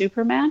Rise of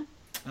Superman?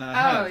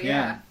 Oh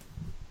yeah.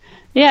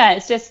 Yeah,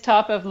 it's just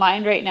top of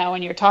mind right now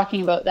when you're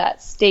talking about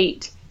that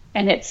state,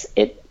 and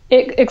it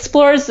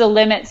explores the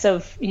limits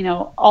of,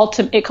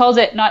 ultimate. It calls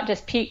it not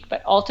just peak,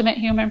 but ultimate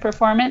human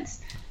performance,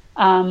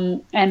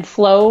 and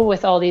flow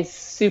with all these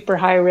super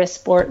high risk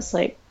sports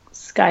like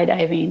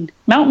skydiving,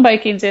 mountain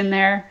biking's in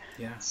there,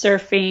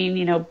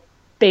 surfing,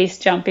 base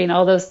jumping,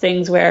 all those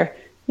things where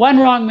one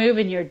wrong move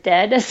and you're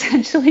dead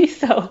essentially.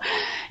 So,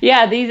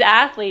 yeah, these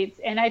athletes,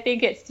 and I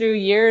think it's through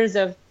years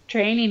of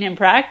training and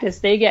practice,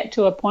 they get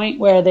to a point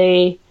where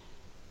they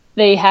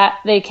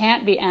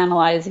can't be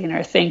analyzing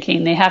or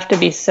thinking. They have to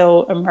be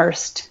so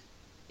immersed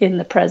in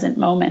the present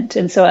moment.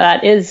 And so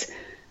that is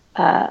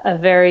a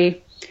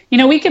very,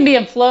 we can be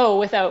in flow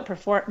without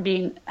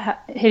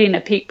hitting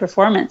a peak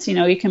performance.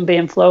 You can be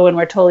in flow when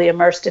we're totally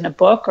immersed in a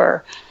book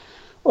or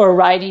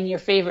riding your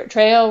favorite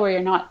trail where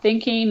you're not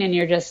thinking and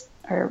you're just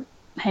or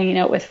hanging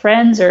out with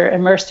friends or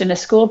immersed in a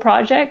school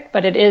project.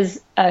 But it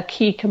is a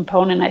key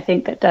component, I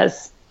think,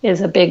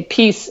 is a big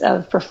piece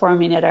of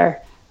performing at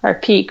our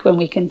peak, when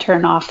we can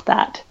turn off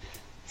that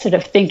sort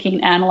of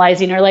thinking,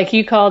 analyzing, or like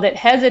you called it,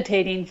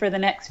 hesitating for the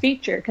next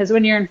feature. Because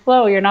when you're in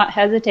flow, you're not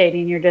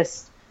hesitating. You're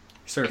just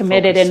sort of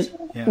committed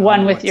and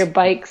one with your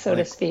bike, so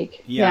to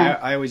speak. Yeah,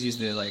 I always use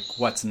the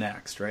what's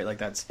next, right? Like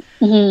that's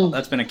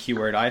been a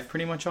keyword I've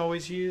pretty much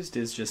always used,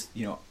 is just,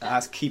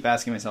 keep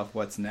asking myself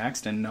what's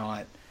next, and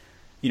not,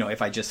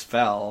 if I just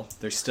fell,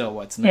 there's still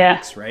what's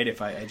next, right?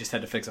 If I just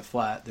had to fix a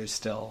flat, there's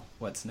still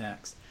what's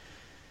next.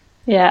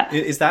 Yeah.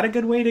 Is that a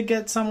good way to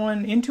get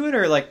someone into it?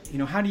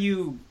 Or how do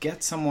you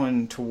get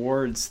someone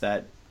towards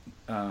that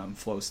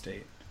flow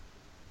state?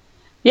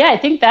 Yeah, I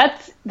think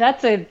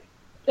that's a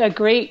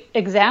great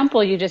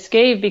example you just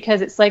gave,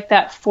 because it's like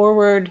that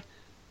forward,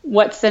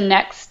 what's the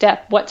next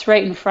step, what's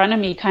right in front of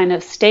me kind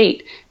of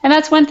state. And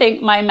that's one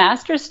thing. My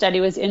master's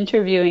study was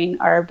interviewing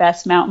our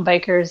best mountain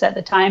bikers at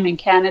the time in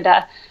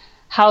Canada,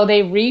 how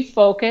they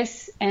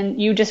refocus.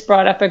 And you just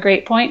brought up a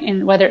great point,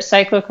 in whether it's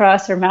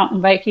cyclocross or mountain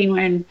biking,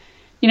 when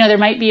there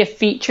might be a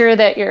feature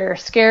that you're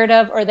scared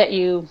of, or that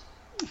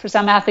for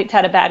some athletes,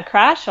 had a bad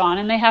crash on,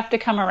 and they have to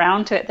come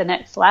around to it the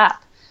next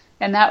lap.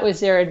 And that was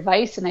their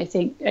advice. And I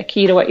think a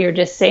key to what you're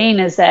just saying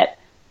is that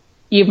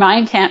your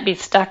mind can't be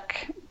stuck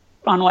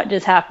on what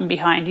just happened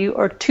behind you,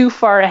 or too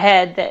far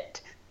ahead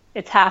that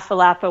it's half a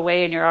lap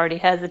away and you're already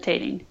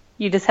hesitating.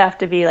 You just have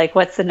to be like,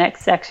 what's the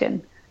next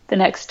section, the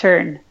next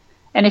turn?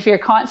 And if you're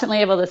constantly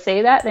able to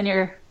say that, then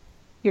you're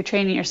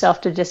training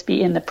yourself to just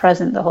be in the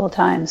present the whole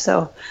time.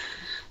 So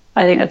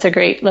I think that's a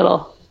great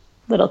little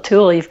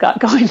tool you've got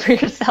going for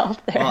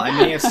yourself there. Well, I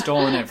may have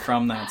stolen it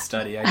from that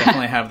study. I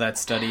definitely have that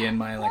study in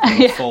my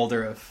little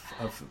folder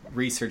of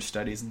research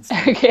studies and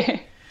stuff.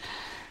 Okay.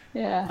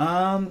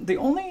 Yeah. We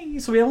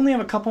only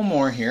have a couple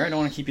more here. I don't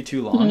want to keep you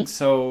too long. Mm-hmm.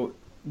 So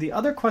the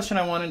other question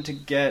I wanted to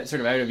get sort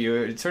of out of you,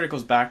 it sort of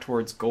goes back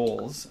towards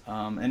goals.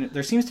 And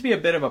there seems to be a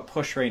bit of a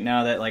push right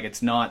now that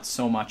it's not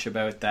so much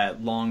about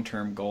that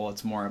long-term goal.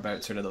 It's more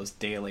about sort of those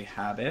daily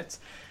habits.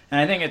 And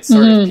I think it's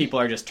sort of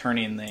people are just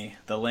turning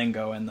the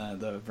lingo and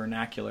the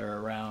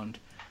vernacular around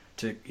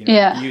to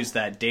use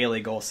that daily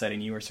goal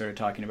setting. You were sort of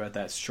talking about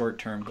that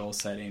short-term goal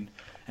setting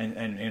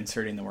and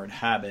inserting the word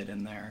habit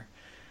in there.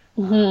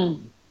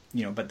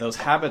 Mm-hmm. But those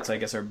habits, I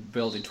guess, are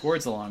building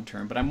towards the long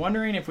term. But I'm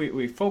wondering if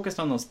we focused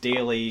on those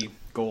daily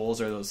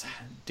goals or those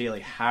daily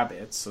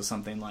habits, so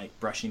something like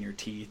brushing your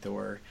teeth,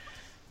 or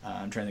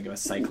I'm trying to think of a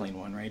cycling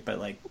one, right?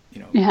 But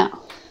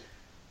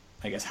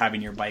I guess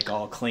having your bike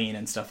all clean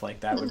and stuff like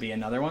that would be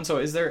another one. So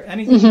is there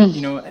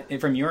anything,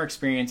 from your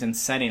experience in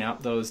setting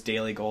up those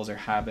daily goals or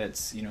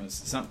habits,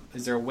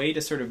 is there a way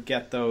to sort of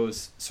get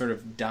those sort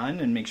of done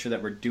and make sure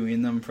that we're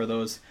doing them for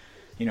those,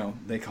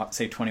 they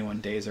say 21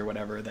 days or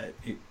whatever that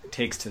it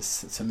takes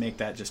to make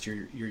that just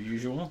your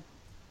usual?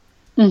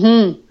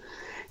 Mm-hmm.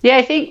 Yeah,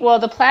 I think,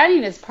 the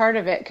planning is part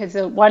of it, because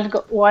the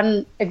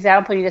one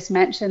example you just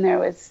mentioned there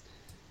was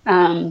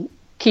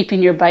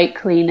keeping your bike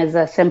clean is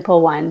a simple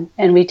one.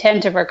 And we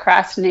tend to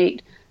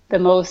procrastinate the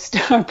most,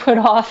 or put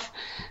off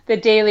the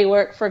daily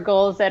work for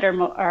goals that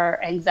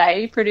are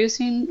anxiety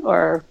producing,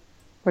 or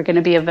we're going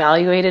to be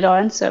evaluated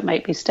on. So it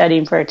might be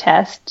studying for a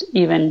test,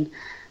 even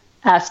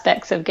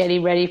aspects of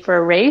getting ready for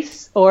a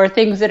race, or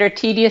things that are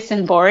tedious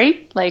and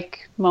boring,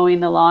 like mowing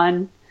the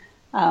lawn,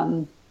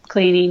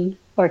 cleaning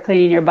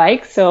your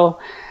bike. So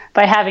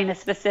by having a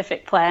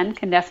specific plan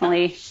can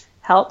definitely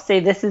help. Say,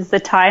 this is the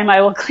time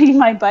I will clean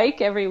my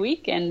bike every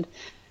week. And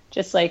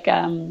just like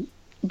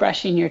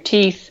brushing your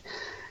teeth,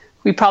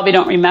 we probably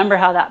don't remember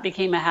how that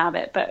became a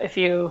habit, but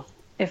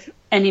if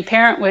any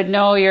parent would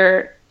know,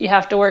 you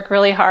have to work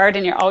really hard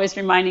and you're always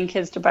reminding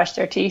kids to brush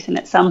their teeth, and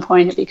at some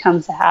point it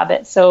becomes a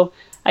habit. So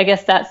I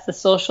guess that's the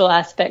social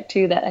aspect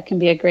too, that can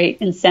be a great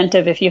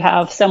incentive if you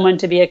have someone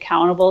to be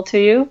accountable to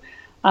you,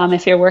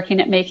 if you're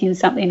working at making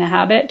something a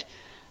habit.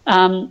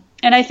 And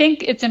I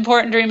think it's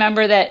important to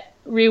remember that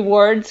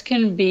rewards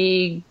can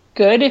be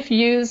good if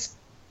used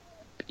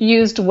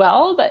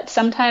well, but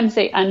sometimes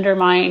they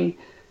undermine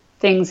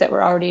things that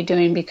we're already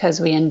doing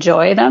because we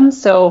enjoy them.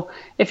 So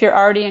if you're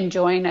already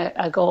enjoying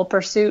a goal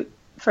pursuit,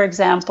 for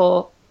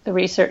example, the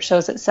research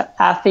shows that some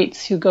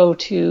athletes who go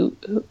to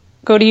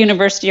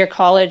university or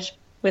college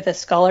with a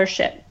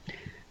scholarship,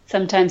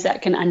 sometimes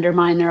that can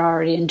undermine their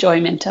already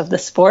enjoyment of the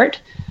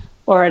sport.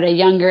 Or at a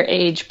younger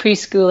age,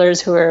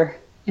 preschoolers who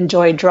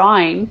enjoy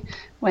drawing,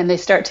 when they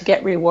start to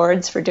get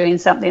rewards for doing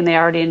something they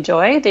already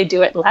enjoy, they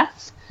do it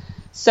less.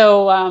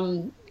 So,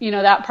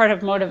 that part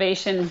of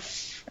motivation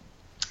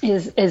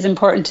is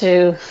important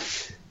to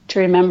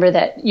remember,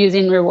 that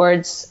using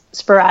rewards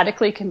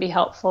sporadically can be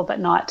helpful, but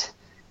not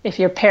if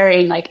you're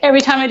pairing, like,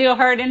 every time I do a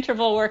hard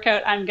interval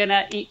workout, I'm going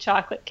to eat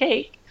chocolate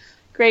cake.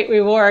 Great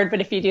reward. But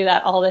if you do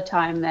that all the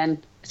time,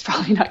 then it's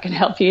probably not going to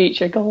help you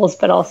reach your goals,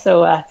 but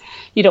also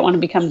you don't want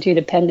to become too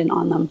dependent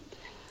on them.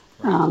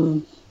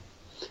 Right.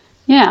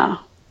 Yeah.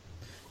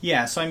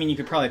 Yeah. So, I mean, you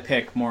could probably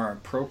pick more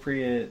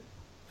appropriate,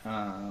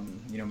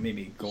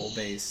 maybe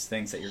goal-based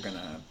things that you're going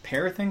to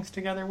pair things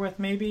together with,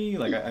 maybe.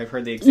 Like I've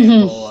heard the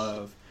example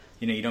of,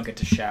 you don't get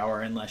to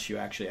shower unless you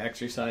actually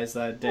exercise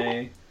that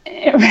day.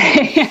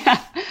 Right.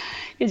 Yeah.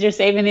 Because you're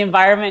saving the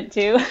environment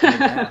too.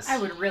 I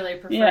would really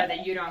prefer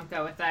that you don't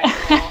go with that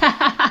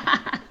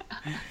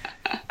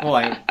goal. Well,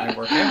 I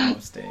work out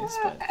most days,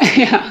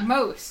 but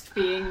most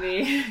being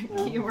the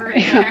key word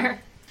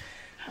there.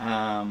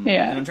 And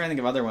I'm trying to think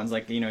of other ones,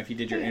 like, if you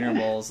did your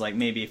intervals, like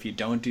maybe if you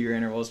don't do your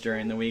intervals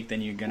during the week,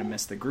 then you're going to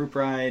miss the group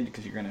ride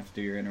because you're going to have to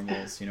do your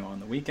intervals, on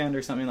the weekend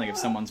or something. Like if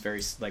someone's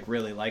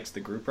really likes the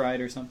group ride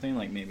or something,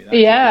 like maybe that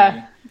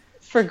could be...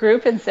 For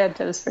group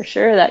incentives, for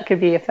sure, that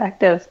could be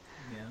effective.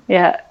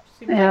 Yeah.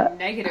 Seems like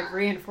negative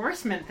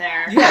reinforcement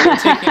there. Yeah, you're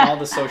taking all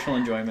the social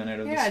enjoyment out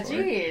of the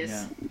sport.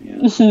 Geez.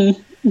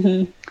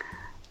 Yeah.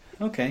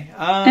 Okay.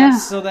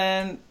 So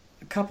then...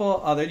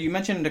 you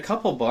mentioned a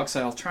couple books.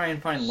 I'll try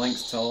and find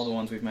links to all the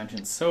ones we've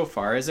mentioned so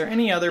far. Is there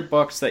any other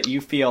books that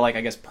you feel like,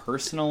 I guess,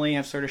 personally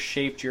have sort of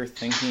shaped your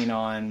thinking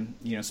on,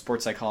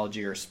 sports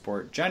psychology or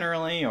sport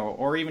generally,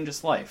 or even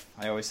just life?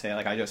 I always say,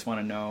 like, I just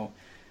want to know,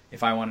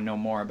 if I want to know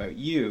more about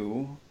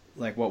you,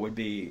 like,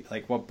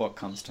 what book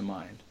comes to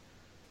mind?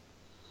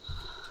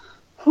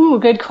 Ooh,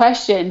 good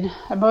question.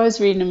 I'm always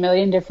reading a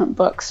million different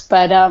books,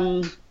 but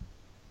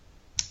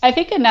I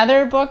think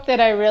another book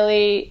that I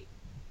really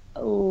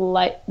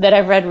that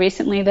I've read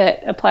recently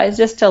that applies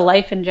just to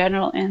life in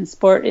general and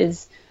sport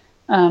is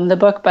the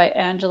book by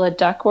Angela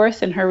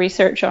Duckworth and her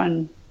research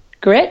on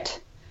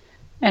grit.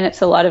 And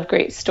it's a lot of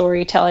great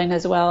storytelling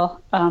as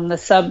well. The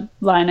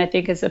subline, I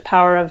think, is the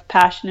power of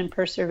passion and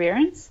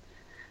perseverance.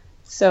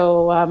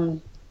 So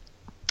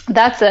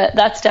that's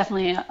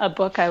definitely a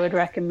book I would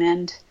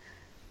recommend.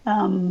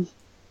 That's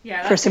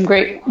for some a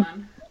great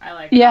one. I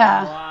like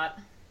that a lot.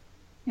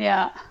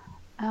 Yeah.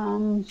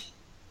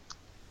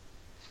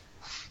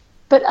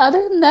 But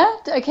other than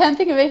that, I can't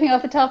think of anything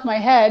off the top of my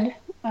head.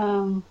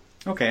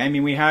 Okay, I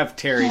mean, we have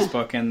Terry's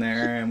book in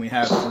there, and we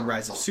have The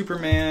Rise of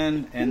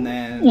Superman, and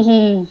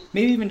then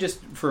maybe even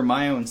just for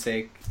my own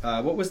sake,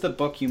 what was the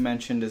book you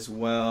mentioned as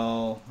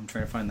well? I'm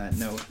trying to find that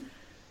note.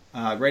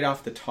 Right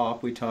off the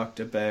top, we talked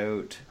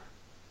about...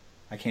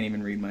 I can't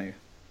even read my...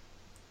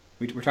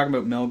 We're talking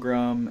about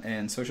Milgram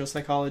and social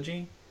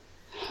psychology.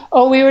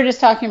 Oh, we were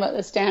just talking about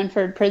the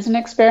Stanford prison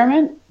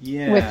experiment.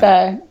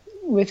 Yeah.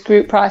 With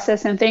group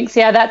process and things.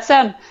 Yeah, that's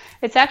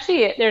it's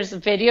actually, there's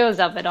videos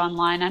of it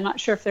online. I'm not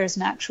sure if there's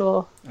an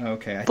actual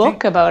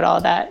book about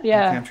all that.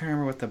 Yeah. Okay, I'm trying to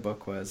remember what the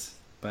book was,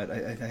 but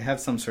I have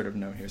some sort of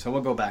note here, so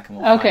we'll go back and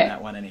we'll find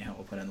that one anyhow.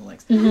 We'll put in the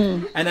links.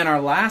 And then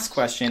our last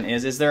question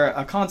is there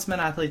a consummate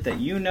athlete that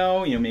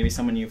maybe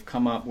someone you've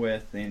come up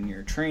with in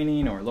your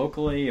training or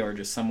locally, or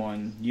just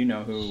someone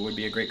who would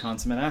be a great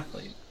consummate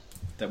athlete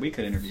that we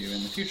could interview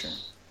in the future?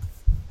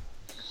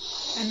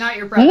 And not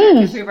your brother,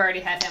 because we've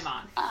already had him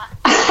on.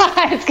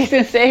 I was going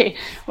to say,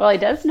 well, he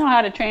does know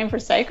how to train for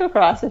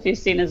cyclocross if you've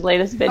seen his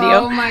latest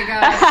video. Oh my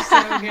gosh,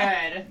 so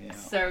good.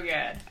 So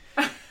good.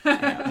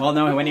 Yeah. Well,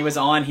 no, when he was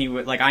on, he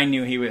would, like, I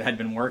knew he had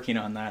been working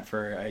on that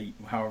for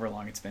however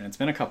long it's been. It's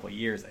been a couple of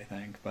years, I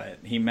think, but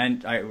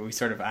we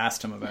sort of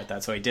asked him about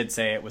that. So he did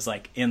say it was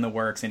like in the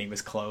works and he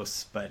was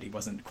close, but he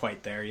wasn't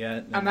quite there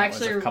yet. And that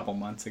was a couple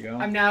months ago.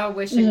 I'm now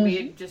wishing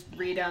we'd just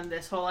redone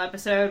this whole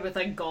episode with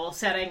like goal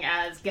setting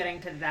as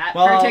getting to that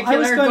particular I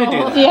was going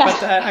goal. to do that, Yeah.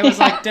 but I was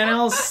like,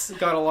 Danelle's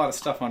got a lot of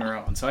stuff on her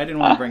own, so I didn't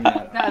want to bring that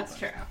up. That's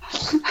true.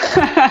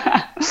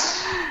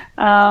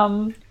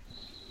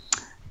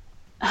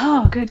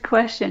 Oh, good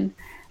question.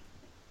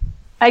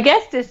 I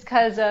guess just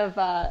because of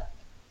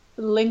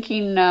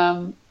linking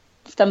some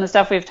of the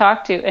stuff we've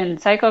talked to in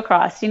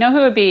cyclocross, you know who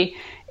would be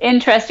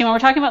interesting when we're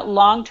talking about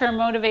long-term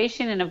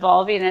motivation and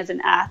evolving as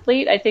an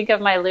athlete? I think of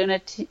my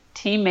Luna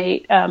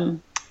teammate,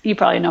 you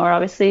probably know her,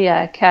 obviously,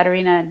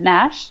 Katarina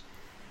Nash.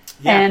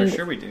 Yeah, and, for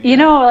sure we do. You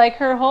know, like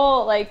her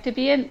whole, like to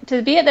be at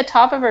the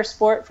top of her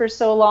sport for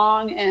so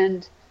long,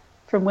 and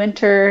from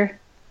winter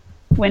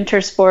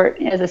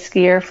sport as a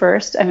skier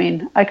first. I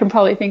mean, I can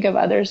probably think of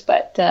others,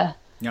 but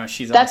no,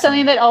 she's that's awesome.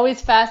 something that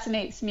always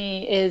fascinates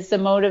me, is the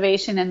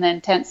motivation and the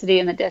intensity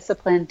and the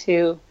discipline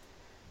to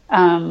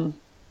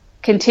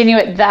continue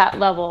at that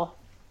level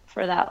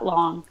for that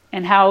long,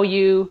 and how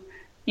you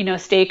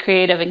stay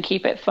creative and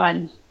keep it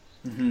fun.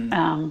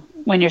 Mm-hmm.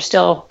 When you're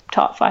still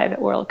top 5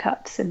 at World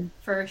Cups. And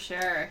for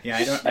sure. Yeah,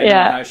 I don't know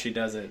how she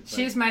does it. But.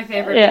 She's my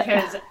favorite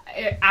because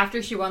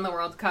after she won the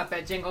World Cup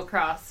at Jingle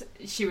Cross,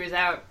 she was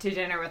out to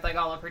dinner with like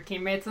all of her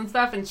teammates and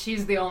stuff, and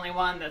she's the only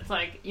one that's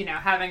like,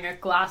 having a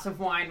glass of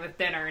wine with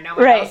dinner. No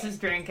one else is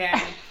drinking.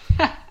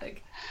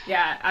 Like,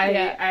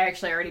 I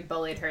actually already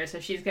bullied her, so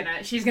she's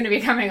gonna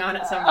be coming on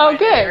at some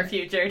point in the near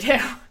future too.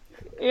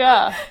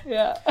 Yeah.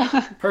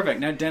 Perfect.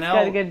 Now,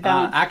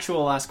 Danelle,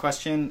 actual last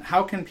question.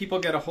 How can people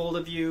get a hold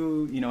of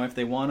you, if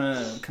they want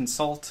to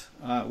consult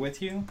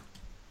with you?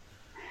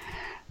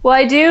 Well,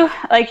 I do,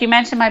 like you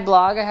mentioned, my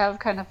blog. I have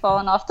kind of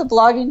fallen off the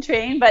blogging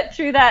train, but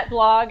through that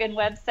blog and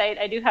website,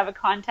 I do have a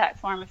contact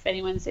form if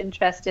anyone's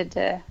interested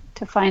to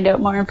find out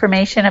more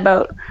information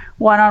about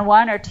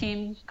one-on-one or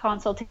team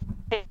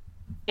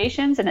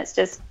consultations, and it's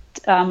just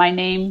my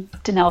name,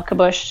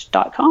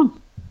 DanelleKabush.com.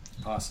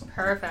 Awesome.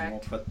 Perfect. And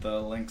we'll put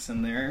the links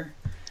in there.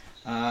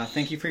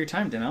 Thank you for your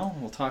time, Danelle.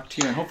 We'll talk to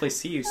you and hopefully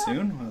see you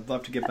soon. I'd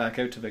love to get back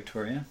out to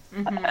Victoria.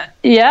 Mm-hmm.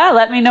 Yeah,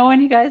 let me know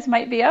when you guys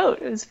might be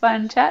out. It was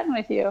fun chatting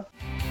with you.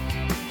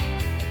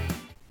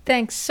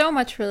 Thanks so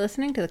much for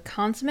listening to the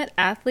Consummate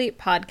Athlete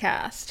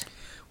Podcast.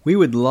 We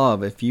would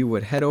love if you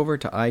would head over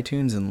to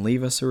iTunes and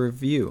leave us a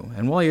review.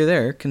 And while you're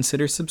there,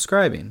 consider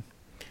subscribing.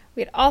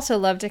 We'd also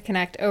love to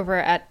connect over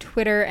at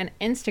Twitter and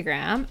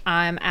Instagram.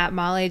 I'm at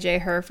Molly J.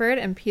 Herford,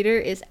 and Peter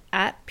is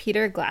at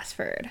Peter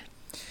Glassford.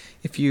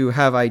 If you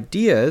have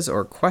ideas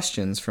or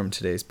questions from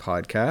today's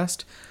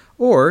podcast,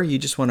 or you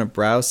just want to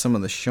browse some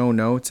of the show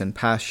notes and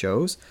past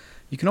shows,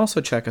 you can also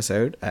check us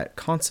out at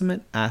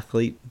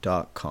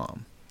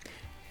consummateathlete.com.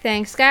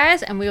 Thanks,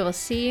 guys, and we will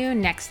see you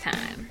next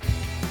time.